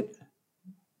budget.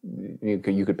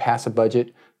 You could pass a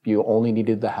budget. You only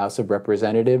needed the House of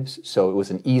Representatives, so it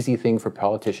was an easy thing for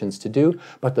politicians to do.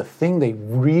 But the thing they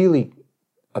really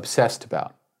obsessed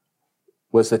about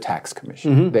was the tax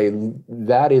commission. Mm-hmm.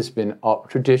 That has been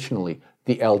traditionally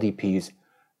the LDP's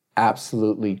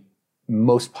absolutely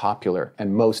most popular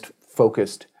and most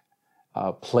focused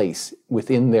place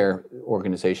within their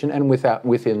organization and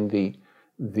within the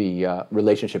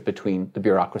relationship between the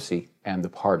bureaucracy and the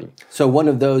party. So one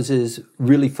of those is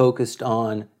really focused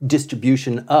on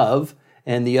distribution of,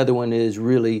 and the other one is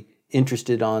really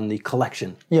interested on the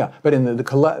collection. Yeah, but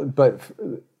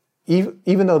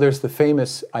even though there's the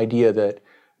famous idea that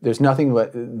there's nothing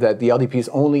that the LDP is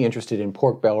only interested in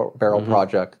pork barrel mm-hmm.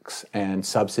 projects and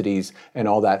subsidies and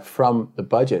all that from the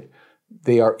budget,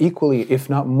 they are equally, if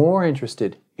not more,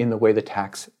 interested in the way the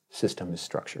tax system is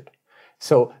structured.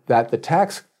 So that the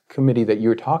tax committee that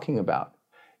you're talking about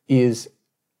is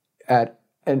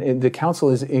and the council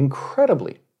is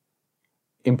incredibly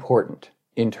important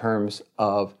in terms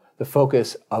of the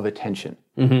focus of attention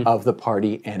mm-hmm. of the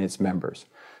party and its members.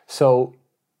 So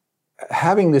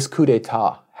having this coup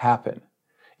d'etat happen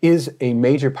is a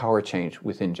major power change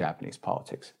within Japanese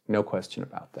politics. No question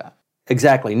about that.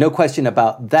 Exactly. No question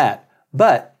about that.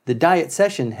 But the Diet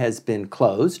session has been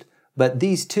closed. But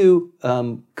these two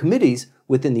committees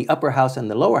within the upper house and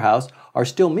the lower house are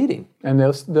still meeting. And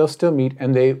they'll still meet,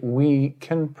 and we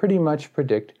can pretty much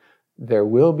predict there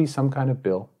will be some kind of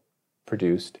bill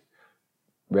produced,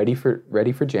 ready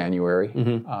for January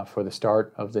mm-hmm. For the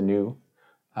start of the new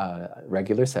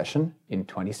regular session in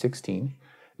 2016.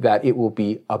 That it will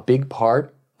be a big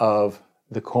part of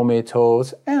the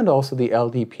Komeito's and also the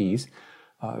LDP's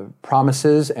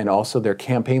promises and also their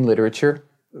campaign literature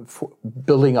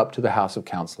building up to the House of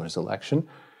Councilors election,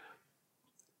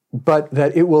 but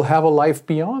that it will have a life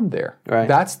beyond there. Right.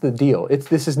 That's the deal.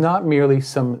 This is not merely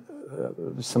some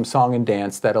song and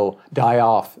dance that'll die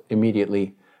off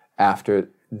immediately after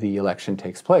the election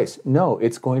takes place. No,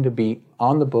 it's going to be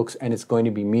on the books, and it's going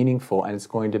to be meaningful, and it's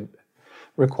going to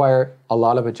require a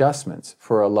lot of adjustments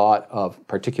for a lot of,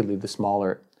 particularly the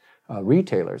smaller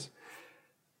retailers.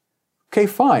 Okay,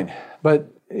 fine, but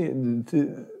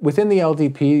within the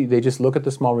LDP, they just look at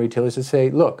the small retailers and say,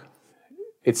 look,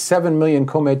 it's 7 million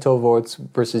Komeito votes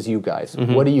versus you guys.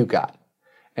 Mm-hmm. What do you got?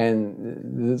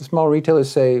 And the small retailers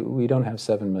say, we don't have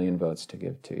 7 million votes to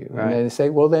give to you. Right. And they say,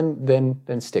 well,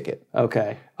 then stick it.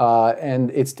 Okay.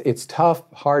 And it's tough,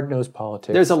 hard-nosed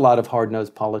politics. There's a lot of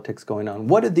hard-nosed politics going on.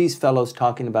 What are these fellows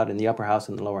talking about in the upper house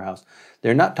and the lower house?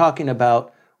 They're not talking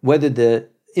about whether the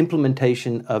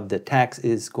implementation of the tax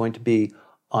is going to be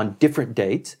on different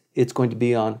dates. It's going to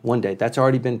be on one date. That's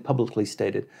already been publicly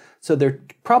stated. So they're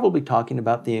probably talking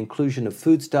about the inclusion of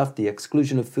foodstuff, the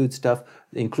exclusion of foodstuff,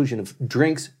 the inclusion of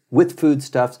drinks with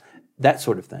foodstuffs, that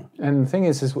sort of thing. And the thing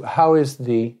is how is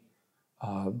the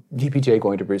DPJ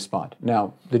going to respond?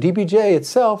 Now, the DPJ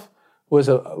itself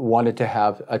wanted to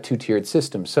have a two-tiered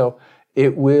system. So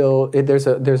there's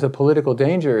a political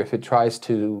danger if it tries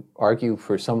to argue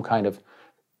for some kind of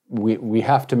we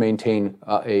have to maintain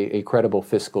a credible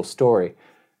fiscal story.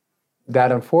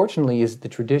 That unfortunately is the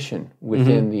tradition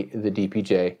within the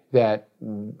DPJ that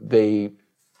they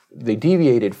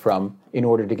deviated from in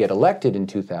order to get elected in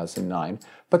 2009.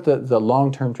 But the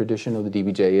long-term tradition of the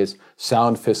DPJ is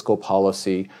sound fiscal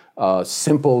policy,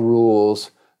 simple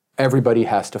rules, everybody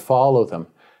has to follow them.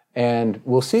 And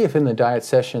we'll see if in the Diet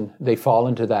session they fall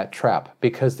into that trap,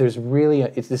 because there's really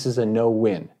this is a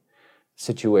no-win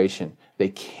situation. They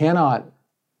cannot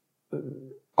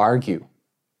argue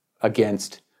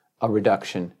against a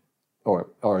reduction or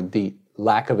the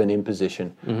lack of an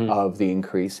imposition of the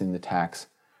increase in the tax.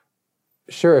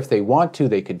 Sure, if they want to,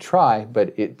 they could try,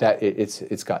 but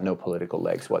it's got no political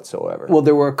legs whatsoever. Well,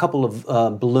 there were a couple of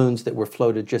balloons that were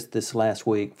floated just this last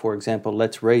week. For example,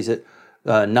 let's raise it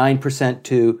 9%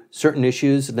 to certain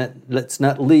issues. Let's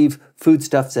not leave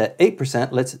foodstuffs at 8%.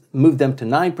 Let's move them to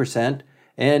 9%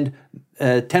 and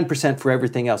 10% for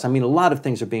everything else. I mean, a lot of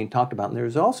things are being talked about. And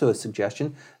there's also a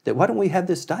suggestion that why don't we have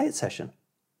this diet session?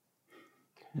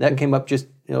 That came up just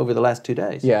over the last 2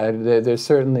 days. Yeah, there's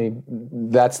certainly,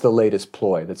 that's the latest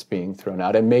ploy that's being thrown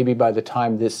out. And maybe by the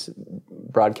time this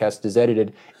broadcast is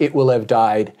edited, it will have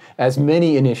died, as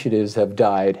many initiatives have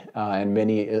died and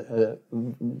many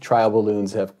trial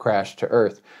balloons have crashed to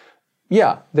earth.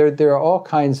 Yeah, there are all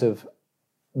kinds of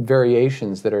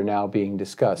variations that are now being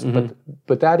discussed,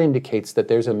 but that indicates that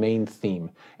there's a main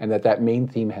theme, and that main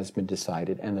theme has been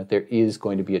decided, and that there is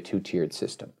going to be a two-tiered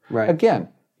system. Right. Again,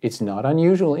 it's not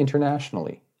unusual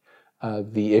internationally.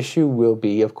 The issue will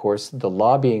be, of course, the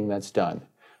lobbying that's done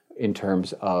in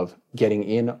terms of getting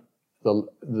in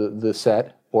the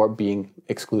set or being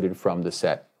excluded from the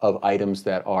set of items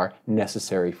that are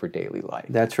necessary for daily life.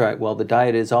 That's right. Well, the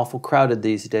Diet is awful crowded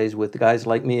these days with guys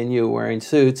like me and you wearing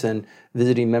suits and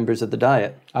visiting members of the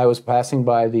Diet. I was passing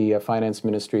by the finance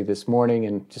ministry this morning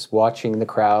and just watching the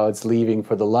crowds leaving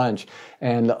for the lunch,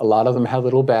 and a lot of them had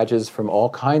little badges from all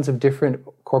kinds of different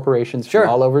corporations from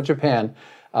all over Japan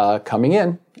coming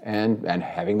in and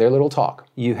having their little talk.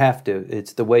 You have to.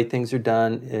 It's the way things are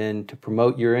done, and to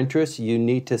promote your interests, you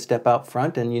need to step out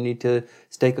front and you need to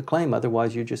stake a claim.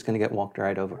 Otherwise, you're just going to get walked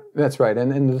right over. That's right.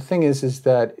 And the thing is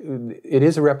that it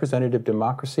is a representative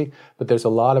democracy, but there's a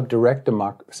lot of direct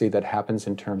democracy that happens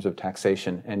in terms of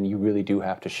taxation, and you really do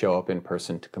have to show up in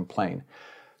person to complain.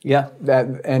 Yeah.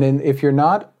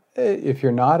 If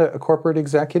you're not a corporate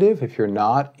executive, if you're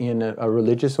not in a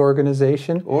religious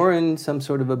organization, or in some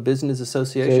sort of a business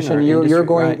association, or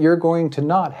you're going to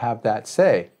not have that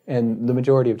say, and the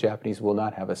majority of Japanese will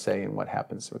not have a say in what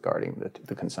happens regarding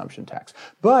the consumption tax.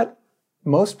 But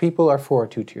most people are for a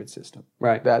two-tiered system.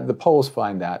 Right. The polls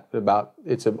find that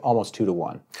it's almost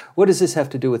 2-to-1. What does this have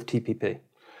to do with TPP?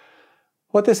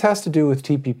 What this has to do with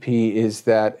TPP is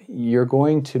that you're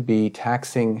going to be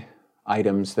taxing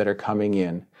items that are coming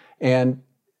in. And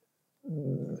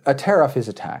a tariff is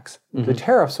a tax. The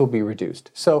tariffs will be reduced.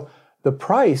 So the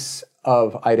price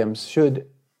of items should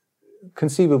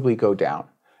conceivably go down.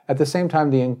 At the same time,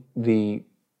 the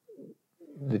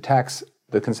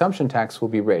consumption tax will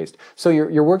be raised. So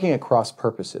you're working at cross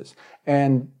purposes.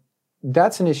 And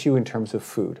that's an issue in terms of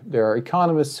food. There are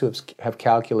economists who have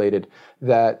calculated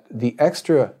that the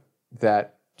extra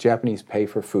that Japanese pay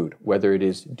for food, whether it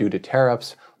is due to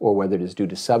tariffs or whether it is due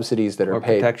to subsidies that are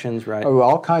paid, protections, right? Or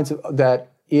all kinds of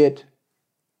that, it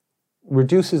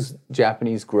reduces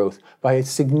Japanese growth by a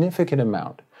significant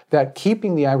amount. That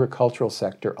keeping the agricultural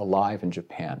sector alive in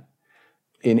Japan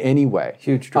in any way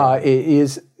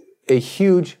is a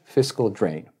huge fiscal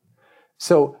drain.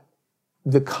 So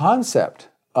the concept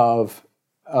of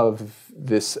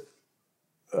this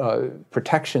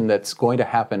protection that's going to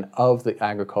happen of the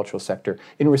agricultural sector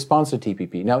in response to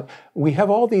TPP. Now, we have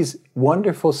all these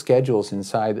wonderful schedules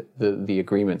inside the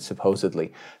agreement,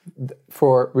 supposedly,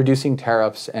 for reducing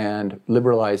tariffs and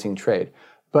liberalizing trade.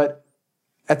 But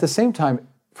at the same time,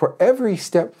 for every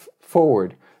step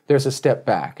forward, there's a step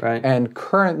back. Right. And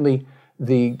currently,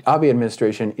 the Abe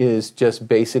administration is just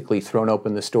basically thrown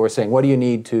open the store saying, what do you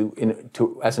need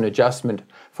as an adjustment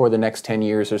for the next 10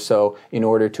 years or so in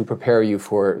order to prepare you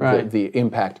for the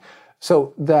impact?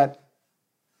 So that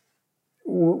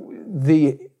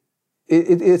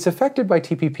it's affected by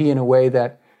TPP in a way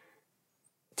that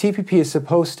TPP is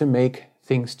supposed to make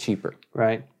things cheaper.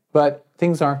 Right. But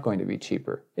things aren't going to be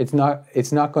cheaper. It's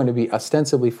not going to be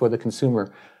ostensibly for the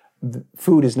consumer.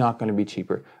 Food is not going to be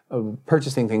cheaper.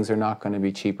 Purchasing things are not going to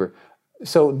be cheaper.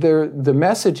 So the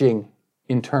messaging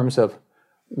in terms of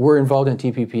we're involved in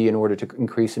TPP in order to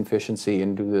increase efficiency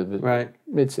and do the right.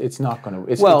 It's not going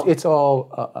to. It's all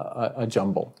a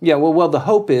jumble. Yeah. Well, the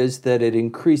hope is that it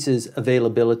increases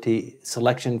availability,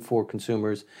 selection for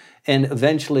consumers, and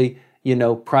eventually,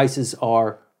 prices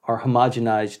are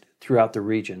homogenized throughout the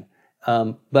region.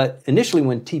 But initially,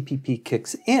 when TPP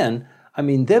kicks in, I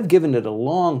mean, they've given it a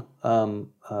long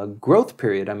growth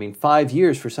period. I mean, 5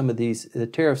 years for some of these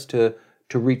tariffs to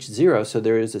reach zero. So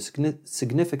there is a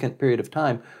significant period of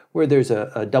time where there's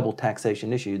a double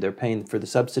taxation issue. They're paying for the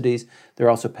subsidies. They're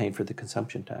also paying for the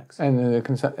consumption tax.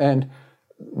 And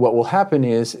what will happen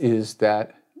is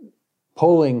that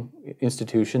polling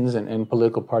institutions and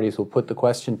political parties will put the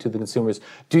question to the consumers: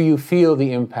 do you feel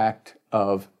the impact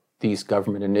of these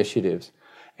government initiatives?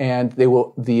 And they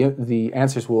will. The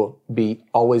answers will be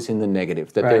always in the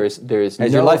negative. That right. there is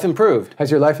has your life improved? Has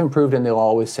your life improved? And they'll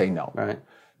always say no. Right.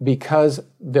 Because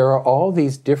there are all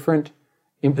these different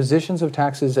impositions of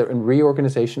taxes and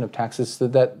reorganization of taxes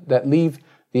that leave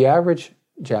the average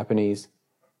Japanese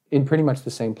in pretty much the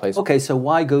same place. Okay, so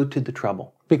why go to the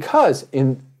trouble? Because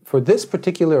for this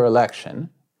particular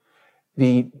election,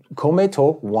 the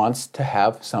Komeito wants to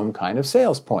have some kind of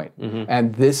sales point. Mm-hmm.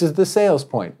 And this is the sales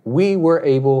point. We were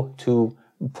able to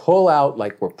pull out,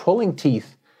 like we're pulling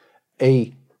teeth,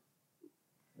 a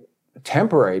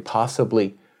temporary,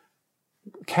 possibly,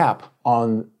 cap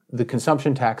on the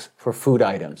consumption tax for food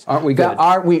items. Aren't we good?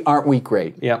 Aren't we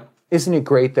great? Yeah. Isn't it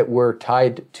great that we're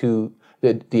tied to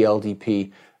the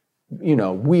LDP?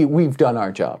 We've done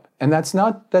our job. And that's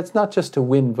not just to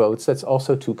win votes, that's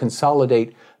also to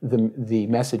consolidate the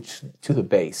message to the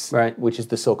base, right, which is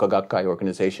the Soka Gakkai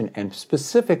organization, and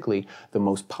specifically the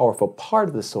most powerful part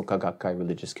of the Soka Gakkai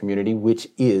religious community, which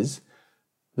is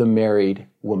the Married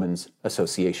Women's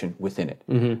Association within it.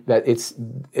 Mm-hmm. That it's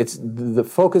the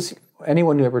focus.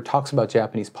 Anyone who ever talks about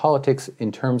Japanese politics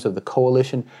in terms of the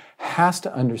coalition has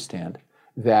to understand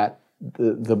that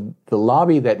the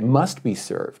lobby that must be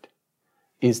served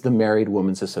is the Married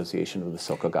Women's Association of the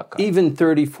Soka Gakkai. Even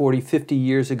 30, 40, 50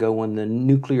 years ago, when the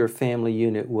nuclear family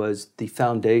unit was the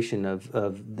foundation of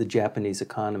the Japanese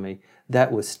economy,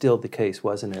 that was still the case,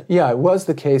 wasn't it? Yeah, it was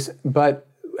the case, but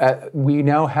we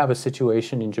now have a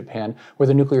situation in Japan where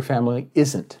the nuclear family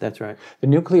isn't. That's right. The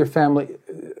nuclear family,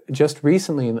 just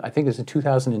recently, I think it was in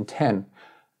 2010,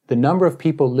 the number of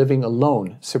people living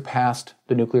alone surpassed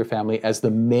the nuclear family as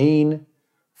the main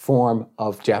form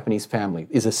of Japanese family,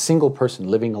 is a single person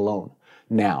living alone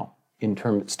now,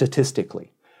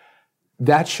 statistically.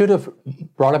 That should have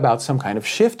brought about some kind of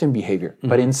shift in behavior. Mm-hmm.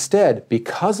 But instead,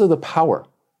 because of the power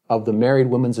of the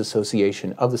Married Women's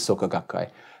Association of the Soka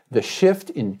Gakkai, the shift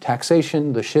in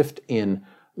taxation, the shift in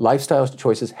lifestyle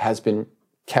choices has been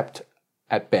kept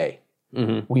at bay.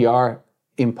 Mm-hmm. We are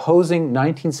imposing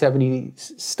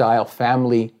 1970s-style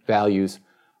family values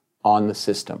on the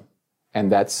system.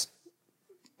 And that's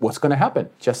what's going to happen.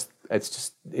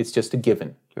 It's just a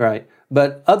given. Right.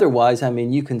 But otherwise, I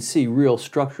mean, you can see real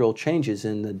structural changes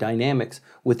in the dynamics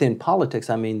within politics.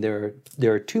 I mean, there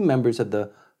are two members of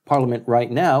the parliament right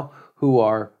now who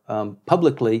are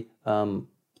publicly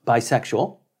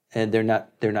bisexual, and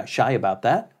they're not shy about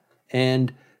that.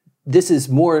 And this is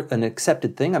more an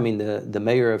accepted thing. I mean, the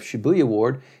mayor of Shibuya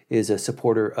Ward is a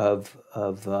supporter of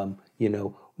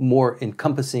more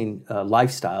encompassing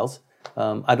lifestyles.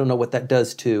 I don't know what that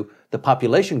does to the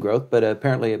population growth, but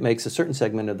apparently it makes a certain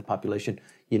segment of the population,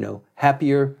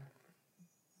 happier.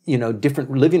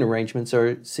 Different living arrangements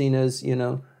are seen as,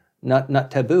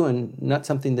 not taboo and not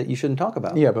something that you shouldn't talk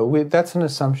about. Yeah, but that's an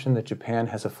assumption that Japan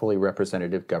has a fully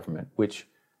representative government, which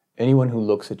anyone who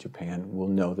looks at Japan will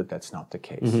know that that's not the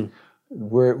case. Mm-hmm.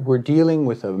 We're dealing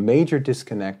with a major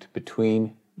disconnect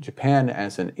between Japan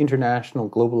as an international,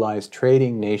 globalized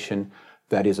trading nation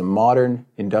that is a modern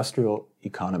industrial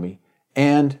economy,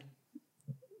 and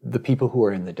the people who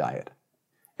are in the Diet,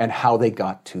 and how they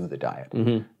got to the Diet,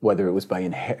 mm-hmm. whether it was by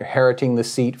inheriting the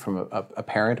seat from a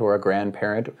parent or a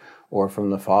grandparent, or from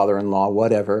the father-in-law,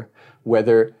 whatever,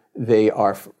 whether they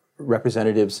are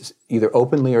representatives either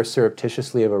openly or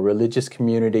surreptitiously of a religious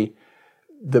community.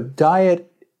 The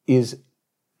Diet is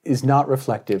not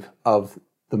reflective of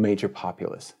the major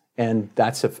populace. And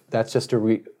that's just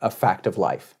a fact of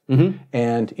life. Mm-hmm.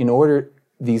 And in order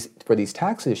for these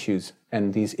tax issues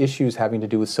and these issues having to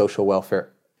do with social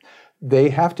welfare, they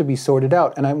have to be sorted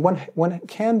out. And one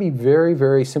can be very,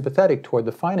 very sympathetic toward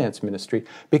the finance ministry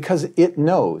because it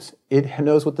knows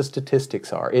what the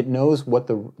statistics are. It knows what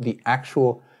the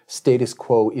actual status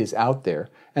quo is out there.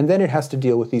 And then it has to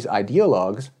deal with these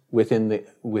ideologues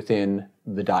within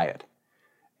the Diet.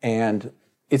 And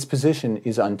its position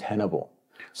is untenable.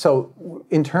 So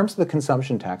in terms of the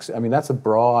consumption tax, I mean, that's a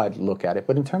broad look at it,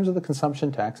 but in terms of the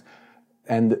consumption tax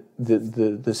and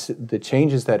the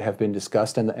changes that have been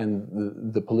discussed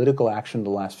and the political action the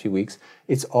last few weeks,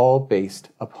 it's all based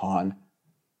upon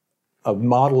a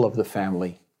model of the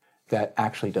family that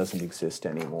actually doesn't exist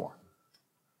anymore.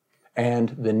 And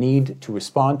the need to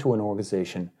respond to an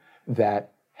organization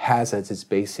that has as its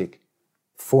basic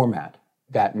format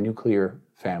that nuclear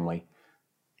family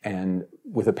and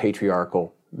with a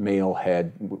patriarchal male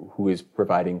head who is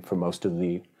providing for most of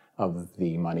the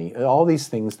money. All these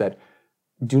things that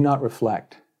do not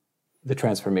reflect the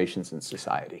transformations in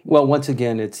society. Well, once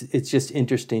again, it's just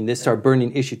interesting. This is our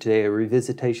burning issue today, a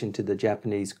revisitation to the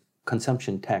Japanese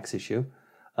consumption tax issue.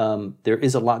 There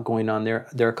is a lot going on there.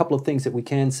 There are a couple of things that we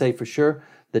can say for sure.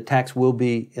 The tax will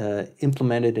be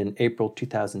implemented in April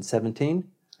 2017.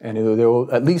 And there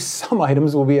will, at least some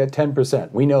items will be at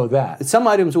 10%. We know that. Some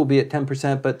items will be at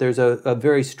 10%, but there's a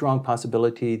very strong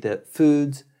possibility that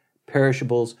foods,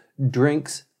 perishables,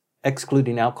 drinks,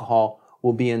 excluding alcohol,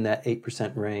 will be in that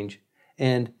 8% range.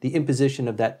 And the imposition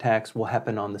of that tax will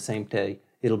happen on the same day.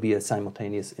 It'll be a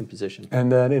simultaneous imposition.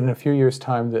 And then in a few years'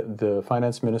 time, the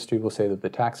finance ministry will say that the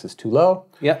tax is too low.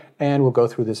 Yep. And we'll go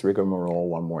through this rigmarole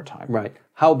one more time. Right.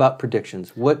 How about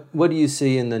predictions? What do you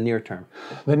see in the near term?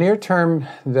 The near term,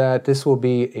 that this will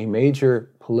be a major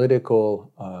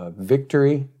political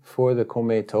victory for the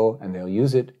Komeito, and they'll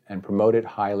use it and promote it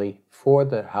highly for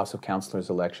the House of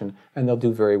Councilors election, and they'll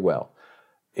do very well.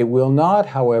 It will not,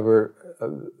 however,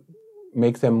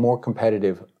 make them more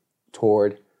competitive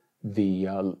toward the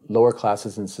lower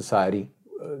classes in society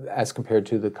as compared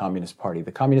to the Communist Party.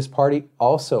 The Communist Party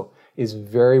also is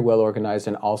very well organized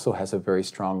and also has a very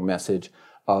strong message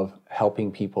of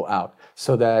helping people out.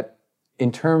 So that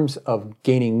in terms of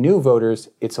gaining new voters,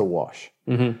 it's a wash.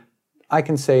 Mm-hmm. I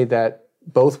can say that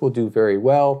both will do very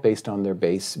well based on their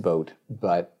base vote,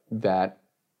 but that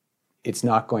it's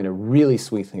not going to really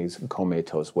sweep things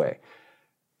Komeito's way.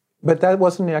 But that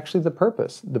wasn't actually the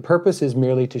purpose. The purpose is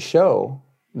merely to show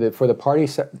for the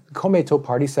Komeito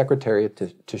Party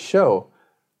Secretariat to show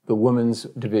the women's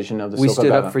division of the We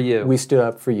stood up for you. We stood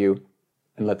up for you,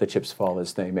 and let the chips fall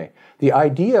as they may. The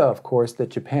idea, of course, that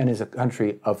Japan is a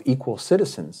country of equal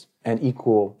citizens and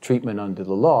equal treatment under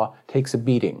the law takes a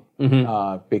beating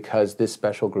because this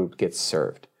special group gets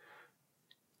served.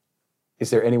 Is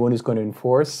there anyone who's going to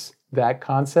enforce that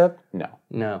concept? No.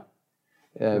 No.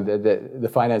 The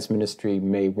finance ministry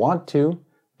may want to,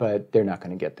 but they're not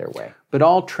going to get their way. But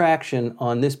all traction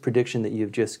on this prediction that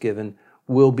you've just given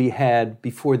will be had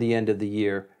before the end of the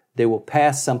year. They will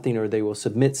pass something or they will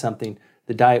submit something.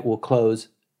 The Diet will close.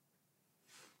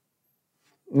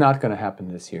 Not going to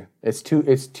happen this year. It's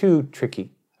too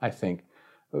tricky, I think.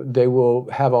 They will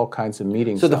have all kinds of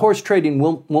meetings. So the horse trading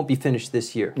won't be finished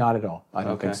this year? Not at all. I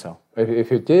don't think so.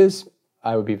 If it is,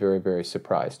 I would be very, very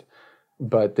surprised.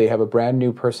 But they have a brand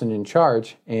new person in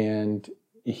charge, and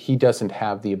he doesn't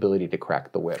have the ability to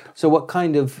crack the whip. So what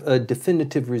kind of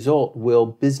definitive result will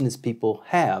business people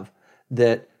have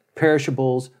that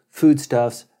perishables,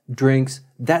 foodstuffs, drinks,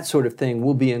 that sort of thing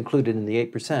will be included in the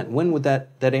 8%? When would that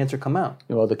answer come out?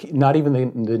 Well, not even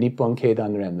the Nippon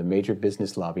Keidanren, the major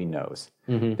business lobby, knows.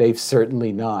 Mm-hmm. They've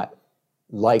certainly not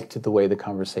liked the way the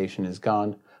conversation has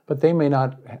gone, but they may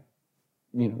not,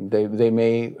 they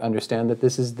may understand that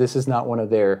this is not one of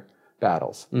their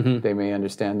battles. Mm-hmm. They may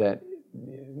understand that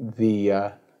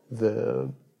the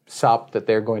SOP that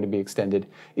they're going to be extended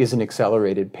is an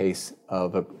accelerated pace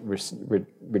of a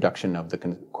reduction of the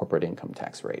corporate income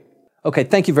tax rate. Okay,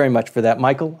 thank you very much for that,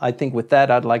 Michael. I think with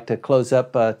that, I'd like to close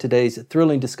up today's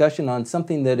thrilling discussion on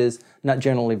something that is not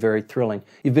generally very thrilling.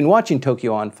 You've been watching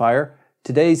Tokyo on Fire.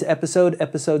 Today's episode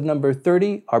number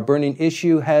 30, our burning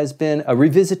issue has been a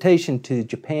revisitation to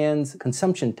Japan's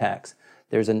consumption tax.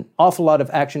 There's an awful lot of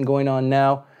action going on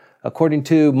now. According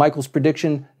to Michael's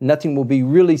prediction, nothing will be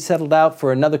really settled out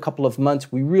for another couple of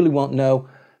months. We really won't know.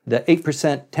 The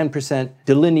 8%, 10%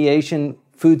 delineation,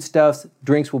 foodstuffs,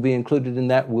 drinks will be included in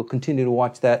that. We'll continue to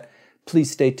watch that. Please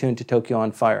stay tuned to Tokyo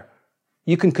on Fire.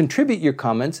 You can contribute your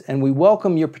comments, and we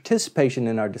welcome your participation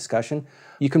in our discussion.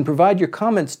 You can provide your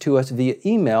comments to us via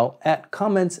email at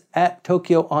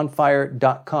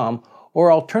comments@tokyoonfire.com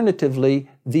or alternatively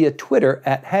via Twitter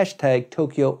at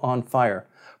 #TokyoOnFire.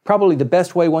 Probably the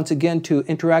best way, once again, to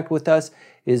interact with us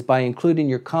is by including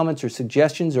your comments or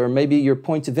suggestions or maybe your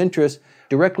points of interest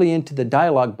directly into the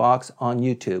dialog box on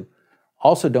YouTube.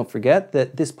 Also, don't forget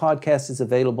that this podcast is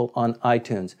available on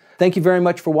iTunes. Thank you very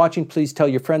much for watching. Please tell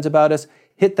your friends about us.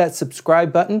 Hit that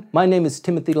subscribe button. My name is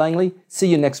Timothy Langley. See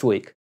you next week.